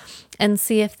and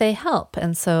see if they help.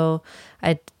 And so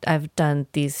I've done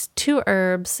these 2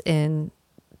 herbs in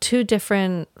 2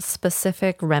 different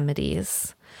specific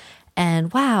remedies.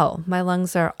 And wow, my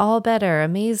lungs are all better.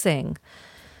 Amazing.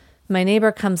 My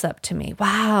neighbor comes up to me.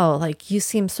 Wow, like you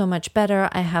seem so much better.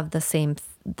 I have the same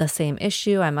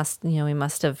issue. We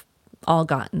must have all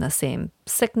gotten the same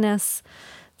sickness.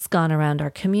 It's gone around our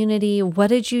community. What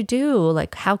did you do?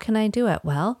 Like, how can I do it?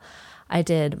 Well, I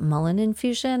did mullein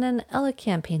infusion and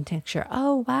elecampane tincture.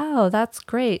 Oh, wow, that's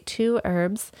great. 2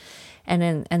 herbs.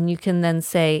 And you can then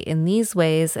say in these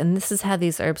ways, and this is how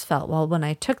these herbs felt. Well, when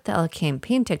I took the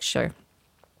elecampane tincture,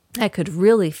 I could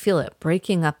really feel it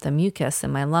breaking up the mucus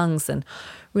in my lungs and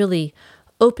really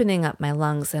opening up my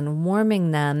lungs and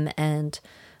warming them. And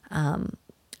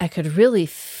I could really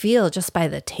feel just by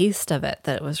the taste of it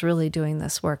that it was really doing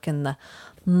this work. And the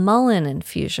mullein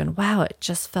infusion, wow, it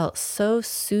just felt so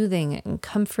soothing and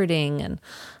comforting and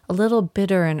a little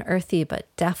bitter and earthy, but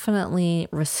definitely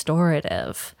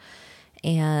restorative.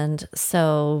 And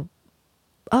so,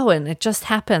 and it just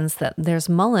happens that there's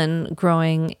mullein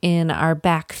growing in our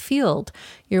back field.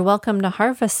 You're welcome to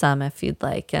harvest some if you'd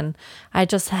like. And I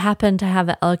just happened to have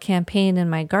an elecampane in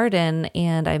my garden,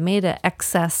 and I made an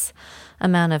excess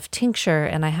amount of tincture,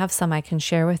 and I have some I can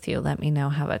share with you. Let me know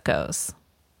how it goes.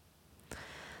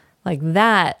 Like,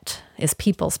 that is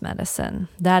people's medicine.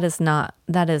 That is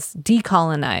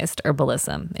decolonized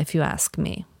herbalism, if you ask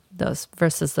me, those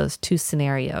versus those 2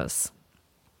 scenarios.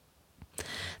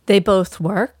 They both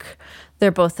work. They're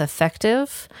both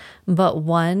effective, but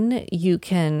one you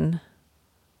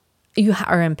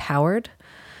are empowered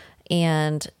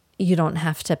and You don't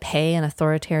have to pay an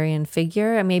authoritarian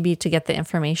figure, maybe to get the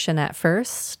information at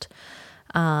first,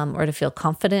 or to feel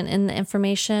confident in the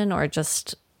information, or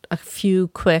just a few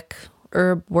quick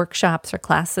herb workshops or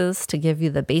classes to give you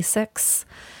the basics.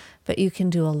 But you can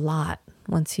do a lot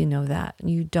once you know that.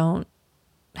 You don't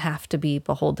have to be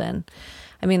beholden.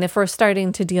 I mean, if we're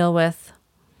starting to deal with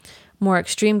more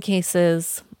extreme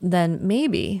cases, then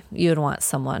maybe you'd want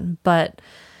someone. But,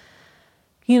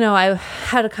 I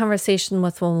had a conversation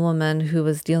with one woman who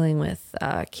was dealing with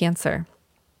cancer.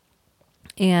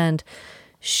 And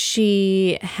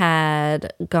she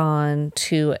had gone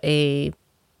to I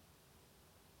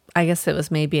guess it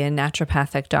was maybe a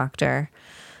naturopathic doctor,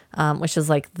 which is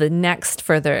like the next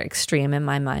further extreme in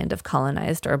my mind of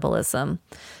colonized herbalism.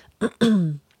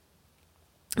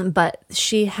 But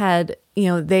she had,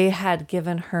 they had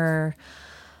given her,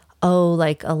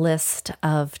 like a list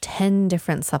of 10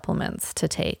 different supplements to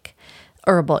take.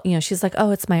 Herbal, she's like,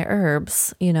 it's my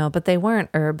herbs, but they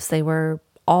weren't herbs. They were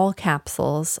all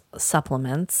capsules,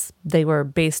 supplements. They were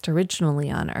based originally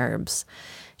on herbs.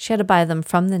 She had to buy them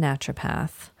from the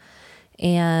naturopath.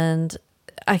 And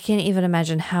I can't even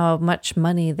imagine how much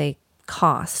money they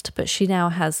cost, but she now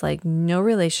has like no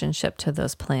relationship to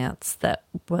those plants that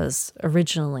was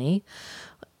originally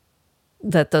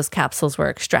that those capsules were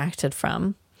extracted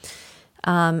from.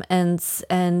 And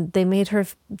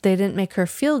they didn't make her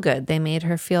feel good. They made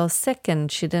her feel sick,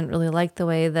 and she didn't really like the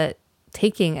way that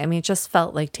it just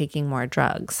felt like taking more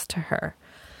drugs to her.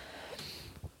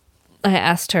 I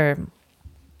asked her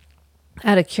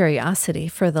out of curiosity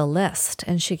for the list,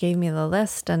 and she gave me the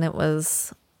list, and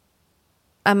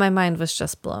my mind was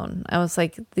just blown. I was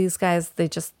like, these guys,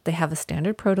 they have a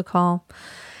standard protocol,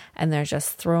 and they're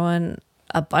just throwing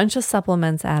a bunch of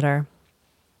supplements at her.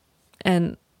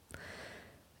 And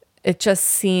it just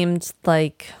seemed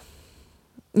like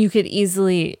you could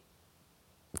easily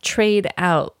trade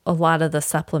out a lot of the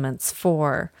supplements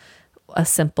for a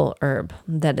simple herb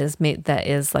that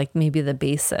is like maybe the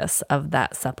basis of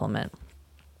that supplement.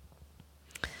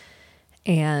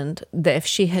 And that if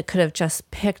she could have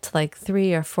just picked like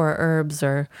 3 or 4 herbs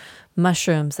or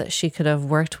mushrooms that she could have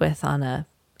worked with on a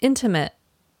intimate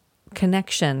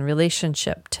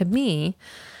relationship to me,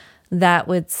 that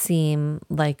would seem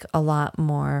like a lot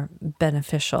more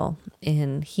beneficial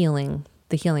in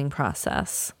the healing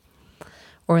process,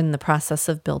 or in the process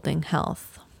of building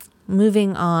health.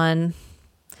 Moving on,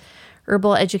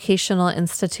 herbal educational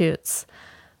institutes,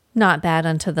 not bad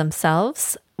unto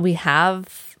themselves. We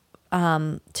have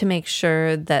to make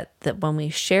sure that when we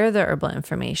share the herbal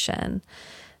information,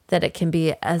 that it can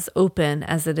be as open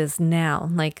as it is now.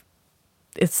 Like,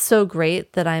 it's so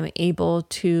great that I'm able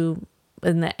to,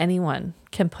 and that anyone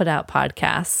can put out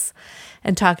podcasts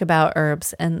and talk about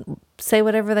herbs and say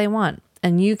whatever they want.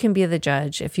 And you can be the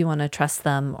judge if you want to trust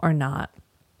them or not,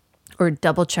 or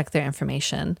double check their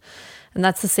information. And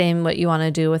that's the same what you want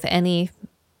to do with any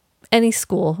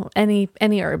school, any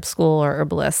herb school or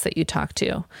herbalist that you talk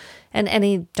to, and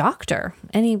any doctor,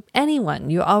 anyone.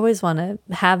 You always want to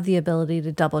have the ability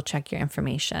to double check your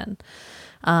information.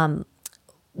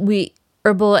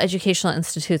 Herbal educational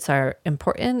institutes are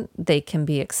important. They can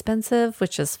be expensive,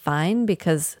 which is fine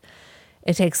because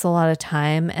it takes a lot of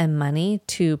time and money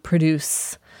to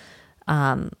produce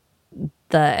the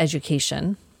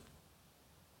education,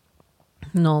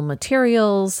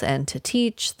 materials, and to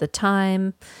teach, the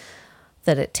time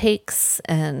that it takes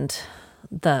and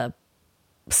the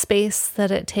space that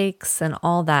it takes, and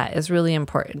all that is really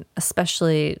important,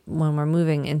 especially when we're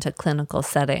moving into clinical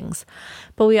settings.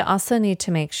 But we also need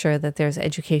to make sure that there's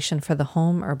education for the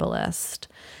home herbalist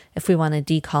if we want to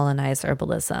decolonize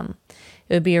herbalism.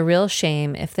 It would be a real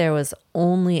shame if there was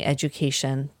only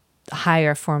education,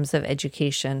 higher forms of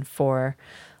education for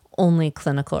only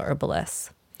clinical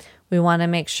herbalists. We want to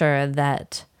make sure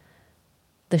that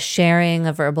the sharing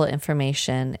of herbal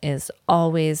information is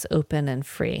always open and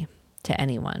free to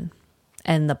anyone.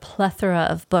 And the plethora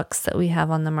of books that we have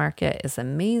on the market is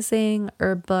amazing,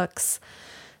 herb books.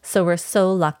 So we're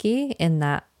so lucky in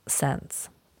that sense.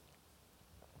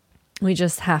 We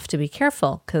just have to be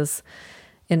careful because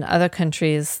in other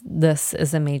countries, this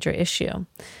is a major issue.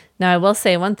 Now, I will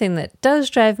say one thing that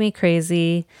does drive me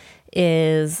crazy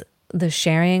is the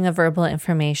sharing of herbal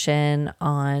information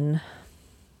on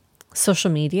social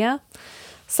media.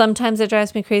 Sometimes it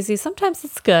drives me crazy. Sometimes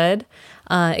it's good.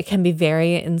 It can be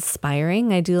very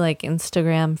inspiring. I do like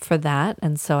Instagram for that.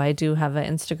 And so I do have an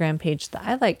Instagram page that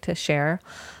I like to share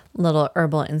little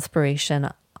herbal inspiration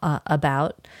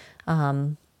about.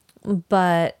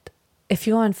 But if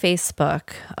you go on Facebook,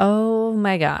 oh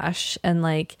my gosh. And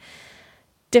like,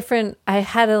 I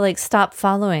had to like stop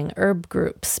following herb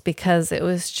groups because it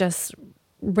was just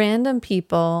random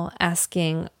people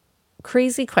asking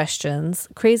crazy questions,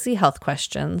 crazy health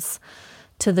questions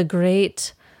to the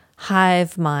great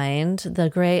hive mind, the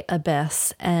great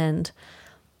abyss, and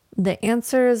the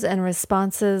answers and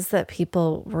responses that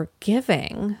people were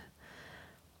giving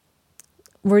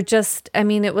were just, I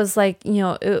mean, it was like,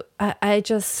 there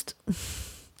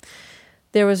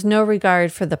was no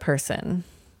regard for the person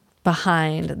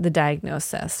behind the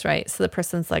diagnosis, right? So the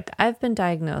person's like, I've been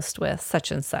diagnosed with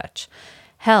such and such.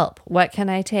 Help. What can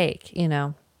I take?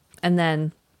 And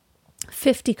then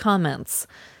 50 comments,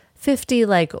 50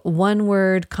 like one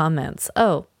word comments.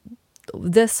 Oh,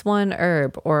 this one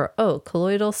herb, or, oh,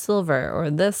 colloidal silver, or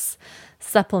this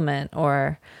supplement,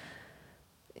 or,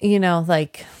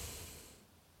 like,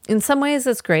 in some ways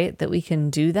it's great that we can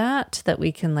do that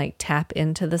we can like tap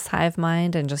into this hive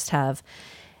mind and just have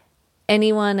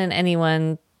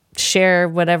anyone share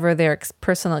whatever their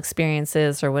personal experience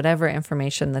is or whatever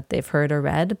information that they've heard or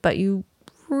read. But you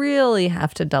really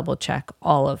have to double check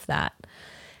all of that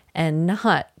and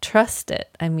not trust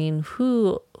it. I mean,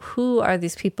 who are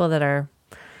these people that are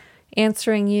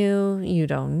answering you? You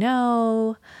don't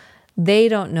know. They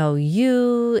don't know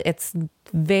you. It's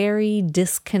very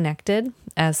disconnected,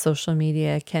 as social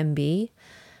media can be.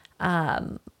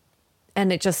 And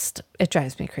it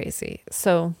drives me crazy.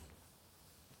 So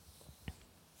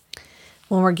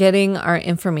when we're getting our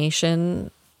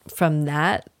information from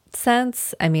that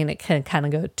sense, I mean, it can kind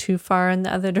of go too far in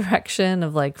the other direction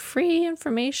of like free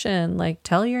information, like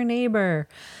tell your neighbor.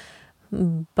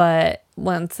 But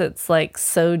once it's like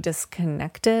so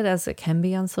disconnected as it can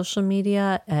be on social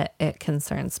media, it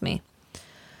concerns me.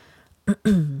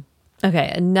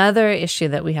 Okay, another issue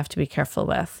that we have to be careful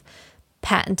with,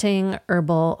 patenting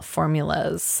herbal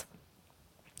formulas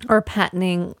or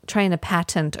trying to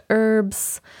patent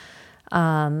herbs,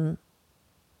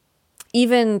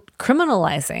 even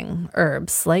criminalizing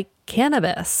herbs like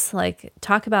cannabis, like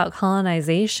talk about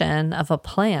colonization of a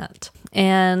plant.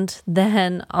 And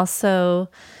then also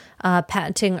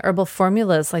patenting herbal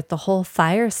formulas like the whole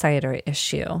fire cider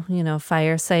issue.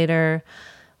 Fire cider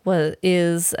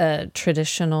is a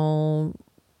traditional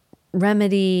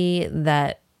remedy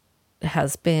that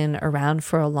has been around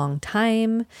for a long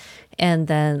time. And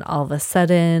then all of a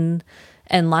sudden,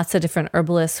 and lots of different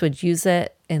herbalists would use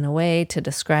it in a way to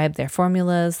describe their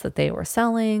formulas that they were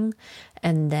selling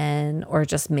or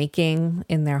just making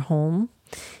in their home.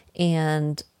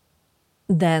 And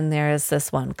then there is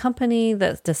this one company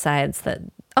that decides that,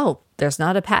 oh, there's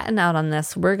not a patent out on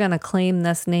this. We're going to claim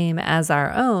this name as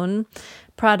our own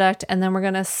product. And then we're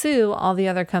going to sue all the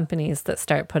other companies that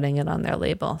start putting it on their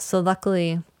label. So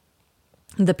luckily,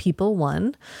 the people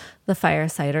won the fire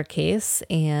cider case,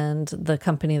 and the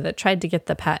company that tried to get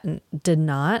the patent did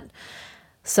not.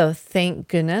 So thank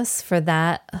goodness for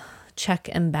that check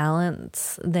and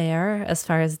balance there as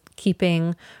far as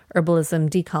keeping herbalism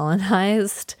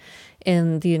decolonized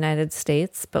in the United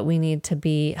States. But we need to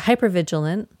be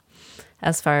hypervigilant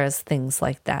as far as things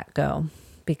like that go,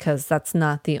 because that's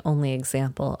not the only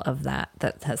example of that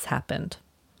has happened.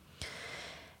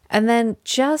 And then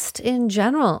just in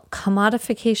general,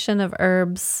 commodification of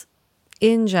herbs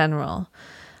in general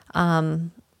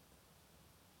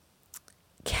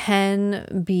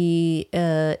can be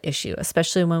an issue,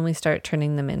 especially when we start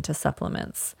turning them into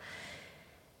supplements.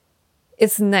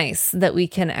 It's nice that we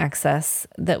can access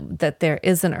that there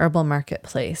is an herbal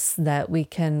marketplace, that we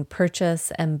can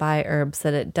purchase and buy herbs,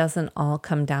 that it doesn't all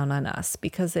come down on us,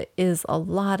 because it is a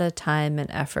lot of time and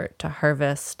effort to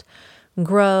harvest,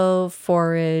 grow,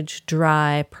 forage,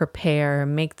 dry, prepare,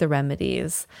 make the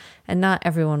remedies. And not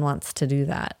everyone wants to do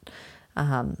that.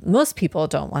 Most people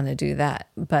don't want to do that.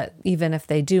 But even if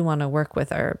they do want to work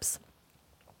with herbs,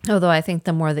 although I think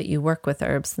the more that you work with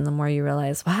herbs and the more you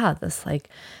realize, wow,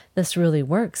 this really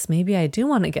works. Maybe I do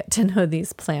want to get to know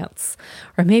these plants,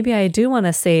 or maybe I do want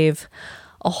to save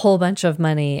a whole bunch of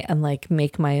money and like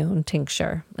make my own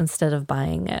tincture instead of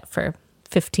buying it for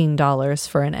 $15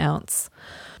 for an ounce.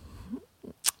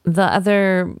 The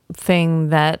other thing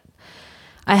that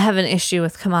I have an issue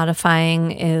with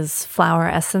commodifying is flower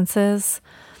essences.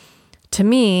 To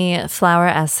me, flower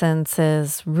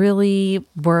essences really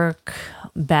work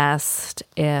best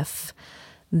if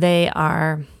they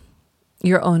are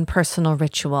your own personal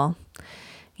ritual.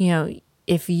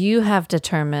 If you have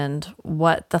determined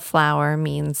what the flower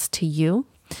means to you,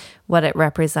 what it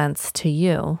represents to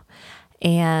you,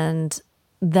 and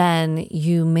then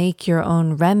you make your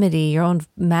own remedy, your own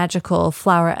magical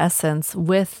flower essence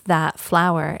with that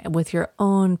flower, with your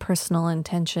own personal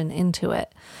intention into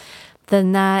it,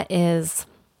 then that is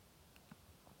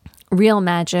real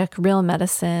magic, real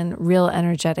medicine, real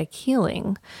energetic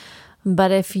healing.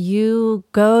 But if you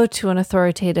go to an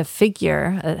authoritative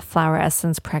figure, a flower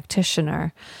essence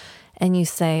practitioner, and you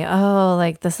say, oh,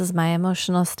 like, this is my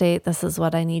emotional state, this is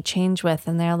what I need change with.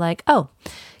 And they're like, oh,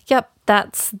 yep,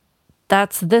 that's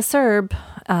this herb,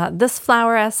 this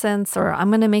flower essence, or I'm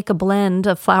going to make a blend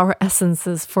of flower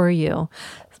essences for you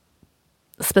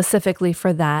specifically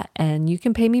for that. And you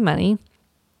can pay me money.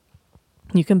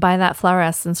 You can buy that flower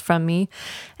essence from me.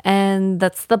 And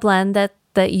that's the blend that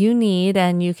you need,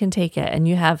 and you can take it. And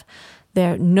you have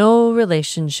there no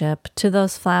relationship to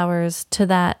those flowers, to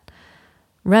that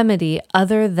remedy,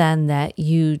 other than that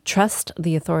you trust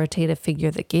the authoritative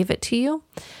figure that gave it to you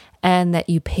and that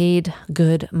you paid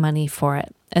good money for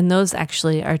it. And those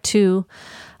actually are two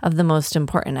of the most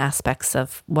important aspects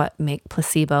of what make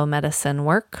placebo medicine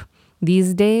work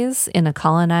these days in a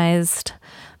colonized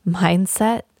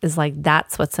mindset. Is like,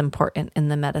 that's what's important in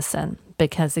the medicine,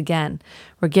 because again,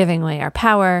 we're giving away our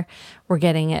power. We're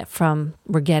getting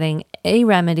a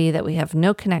remedy that we have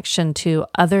no connection to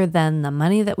other than the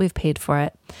money that we've paid for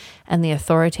it and the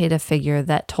authoritative figure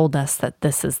that told us that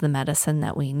this is the medicine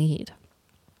that we need.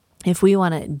 If we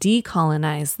want to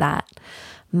decolonize that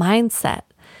mindset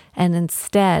and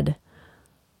instead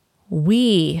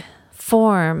we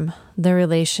form the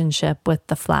relationship with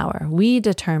the flower, we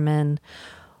determine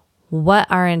what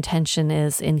our intention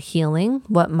is in healing,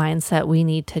 what mindset we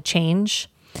need to change,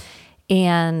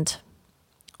 and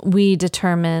we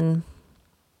determine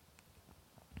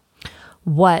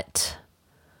what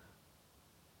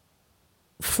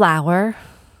flower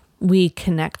we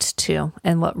connect to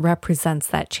and what represents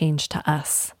that change to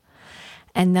us.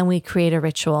 And then we create a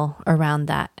ritual around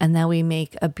that. And then we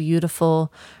make a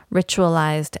beautiful,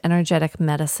 ritualized, energetic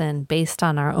medicine based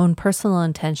on our own personal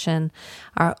intention,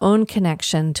 our own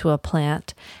connection to a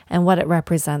plant, and what it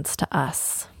represents to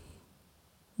us.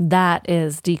 That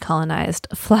is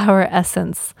decolonized flower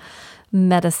essence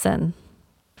medicine.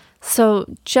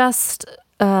 So just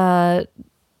the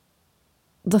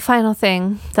final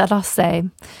thing that I'll say,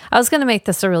 I was going to make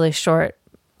this a really short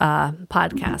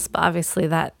podcast, but obviously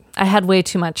that I had way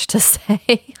too much to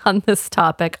say on this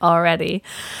topic already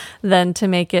than to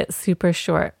make it super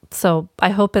short. So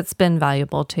I hope it's been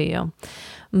valuable to you.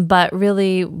 But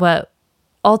really, what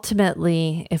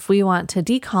ultimately, if we want to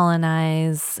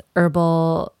decolonize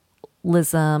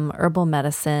herbalism, herbal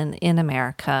medicine in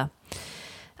America,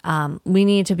 we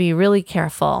need to be really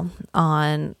careful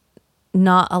on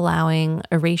not allowing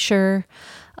erasure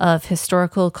of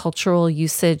historical, cultural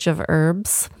usage of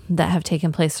herbs that have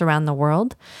taken place around the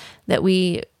world, that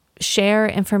we share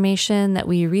information, that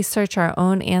we research our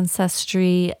own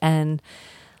ancestry and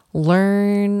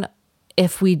learn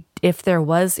if there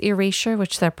was erasure,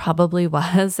 which there probably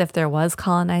was, if there was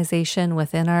colonization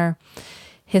within our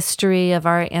history of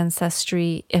our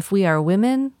ancestry. If we are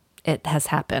women, it has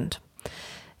happened.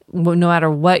 No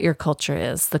matter what your culture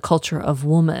is, the culture of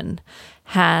woman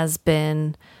has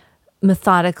been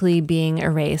methodically being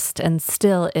erased and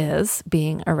still is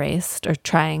being erased or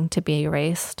trying to be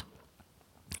erased.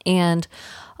 And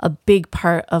a big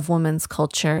part of women's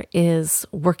culture is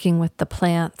working with the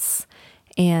plants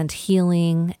and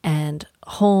healing and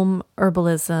home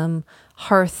herbalism,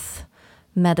 hearth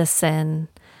medicine,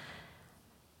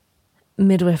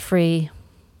 midwifery,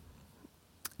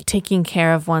 taking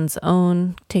care of one's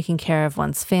own, taking care of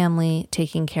one's family,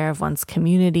 taking care of one's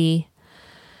community,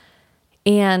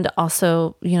 and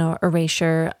also,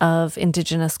 erasure of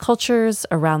indigenous cultures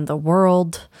around the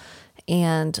world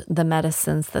and the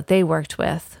medicines that they worked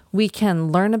with. We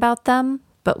can learn about them,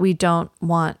 but we don't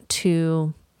want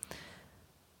to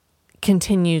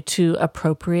continue to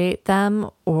appropriate them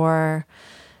or,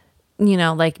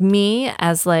 like me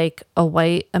as like a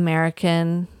white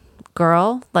American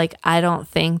girl, like I don't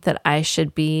think that I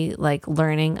should be like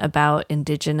learning about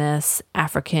indigenous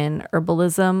African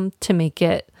herbalism to make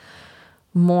it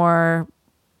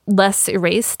less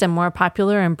erased and more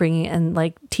popular and bringing and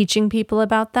like teaching people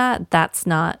about that.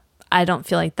 I don't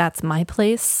feel like that's my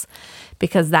place,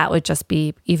 because that would just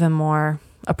be even more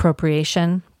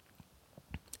appropriation.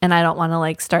 And I don't want to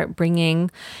like start bringing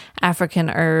African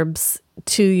herbs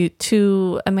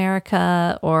to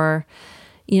America, or,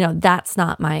 that's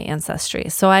not my ancestry.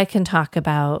 So I can talk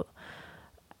about,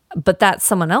 but that's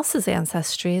someone else's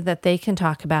ancestry that they can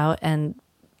talk about and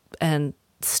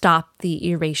stop the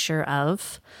erasure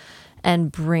of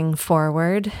and bring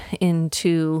forward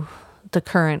into the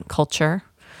current culture.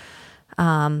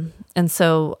 And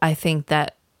so I think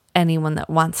that anyone that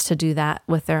wants to do that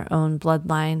with their own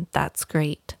bloodline, that's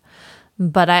great.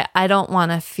 But I don't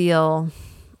want to feel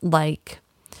like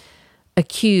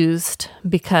accused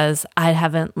because I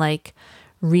haven't like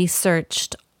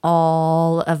researched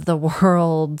all of the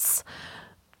world's,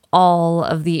 all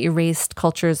of the erased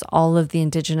cultures, all of the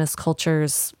indigenous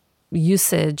cultures'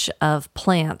 usage of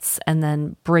plants, and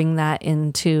then bring that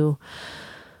into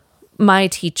my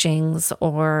teachings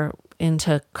or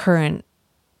into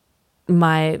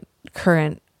my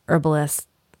current herbalist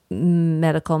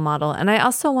medical model. And I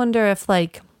also wonder if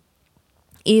like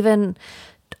even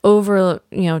over,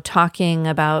 talking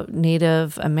about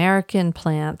Native American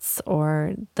plants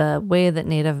or the way that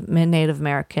Native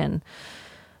American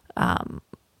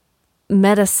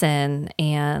medicine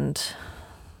and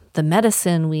the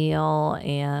medicine wheel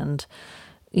and,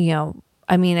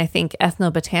 I think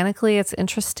ethnobotanically it's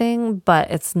interesting,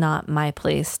 but it's not my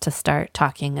place to start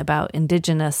talking about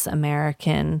Indigenous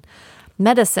American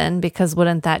medicine, because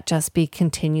wouldn't that just be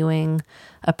continuing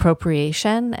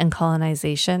appropriation and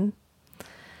colonization?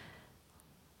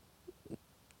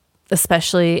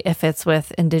 Especially if it's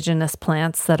with indigenous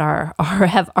plants that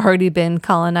have already been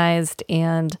colonized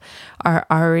and are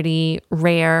already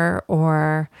rare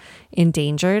or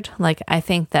endangered. Like, I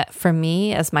think that for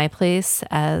me, as my place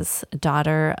as a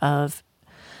daughter of,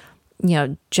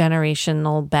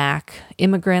 generational back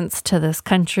immigrants to this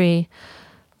country,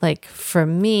 like for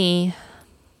me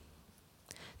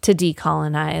to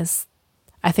decolonize,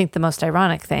 I think the most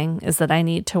ironic thing is that I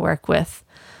need to work with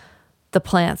the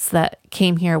plants that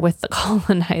came here with the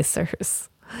colonizers.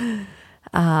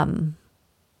 I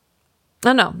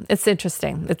don't know. It's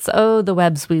interesting. It's, the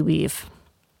webs we weave.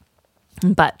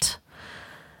 But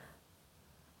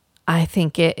I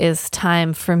think it is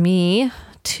time for me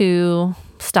to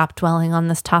stop dwelling on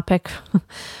this topic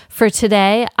for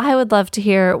today. I would love to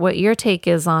hear what your take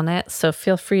is on it. So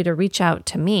feel free to reach out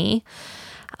to me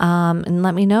and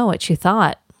let me know what you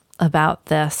thought about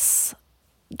this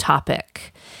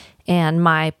topic and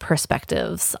my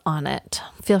perspectives on it.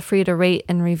 Feel free to rate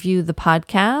and review the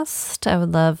podcast. I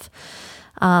would love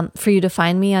for you to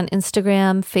find me on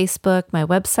Instagram, Facebook, my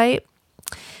website,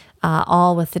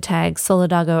 all with the tag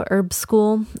Solidago Herb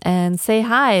School, and say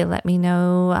hi. Let me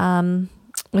know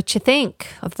what you think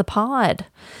of the pod,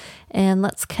 and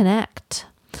let's connect.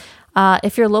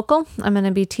 If you're local, I'm going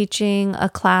to be teaching a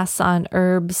class on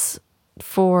herbs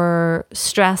for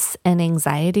stress and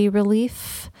anxiety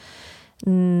relief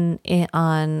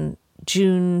on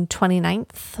June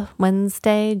 29th,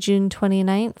 Wednesday, June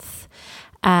 29th,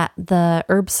 at the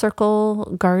Herb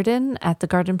Circle Garden at the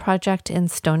Garden Project in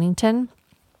Stonington.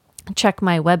 Check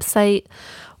my website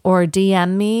or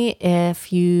DM me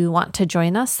if you want to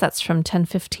join us. That's from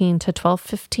 10:15 to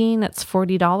 12:15. It's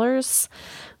 $40.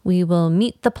 We will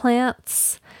meet the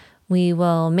plants. We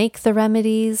will make the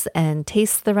remedies and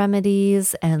taste the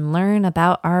remedies and learn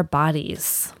about our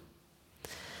bodies.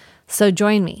 So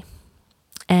join me.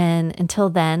 And until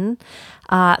then,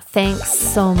 thanks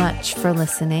so much for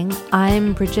listening.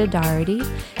 I'm Bridget Doherty.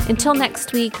 Until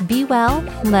next week, be well,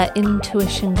 let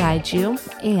intuition guide you,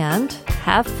 and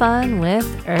have fun with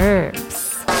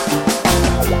herbs.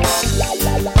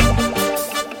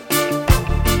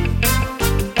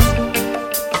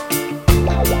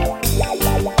 La la la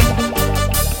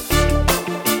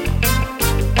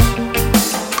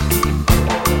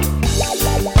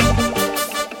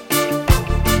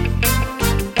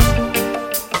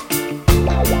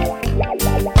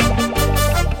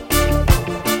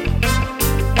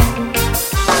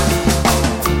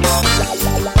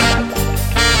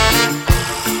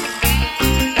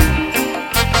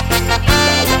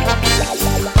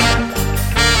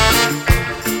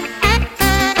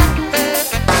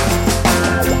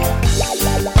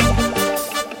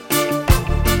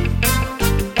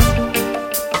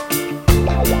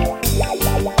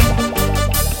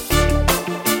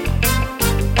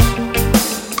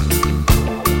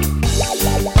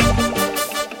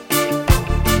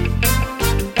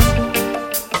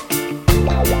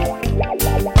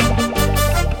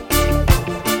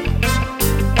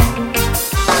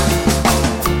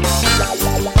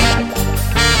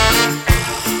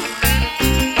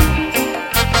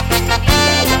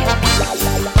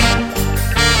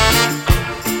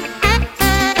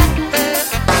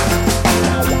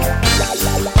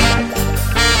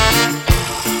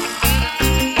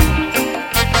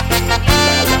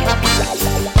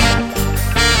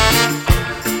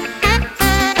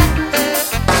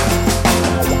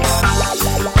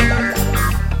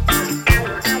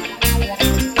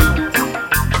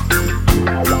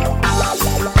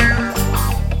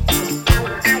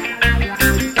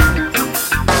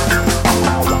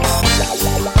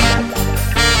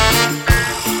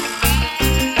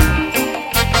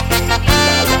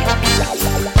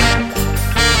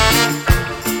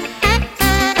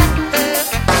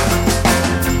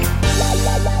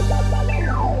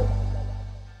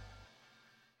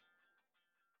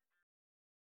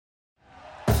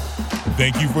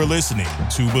Thank you for listening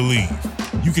to Believe.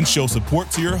 You can show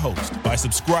support to your host by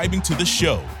subscribing to the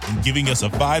show and giving us a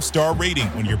 5-star rating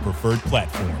on your preferred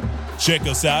platform. Check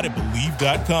us out at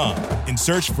Believe.com and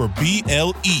search for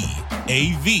BLEAV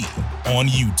on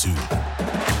YouTube.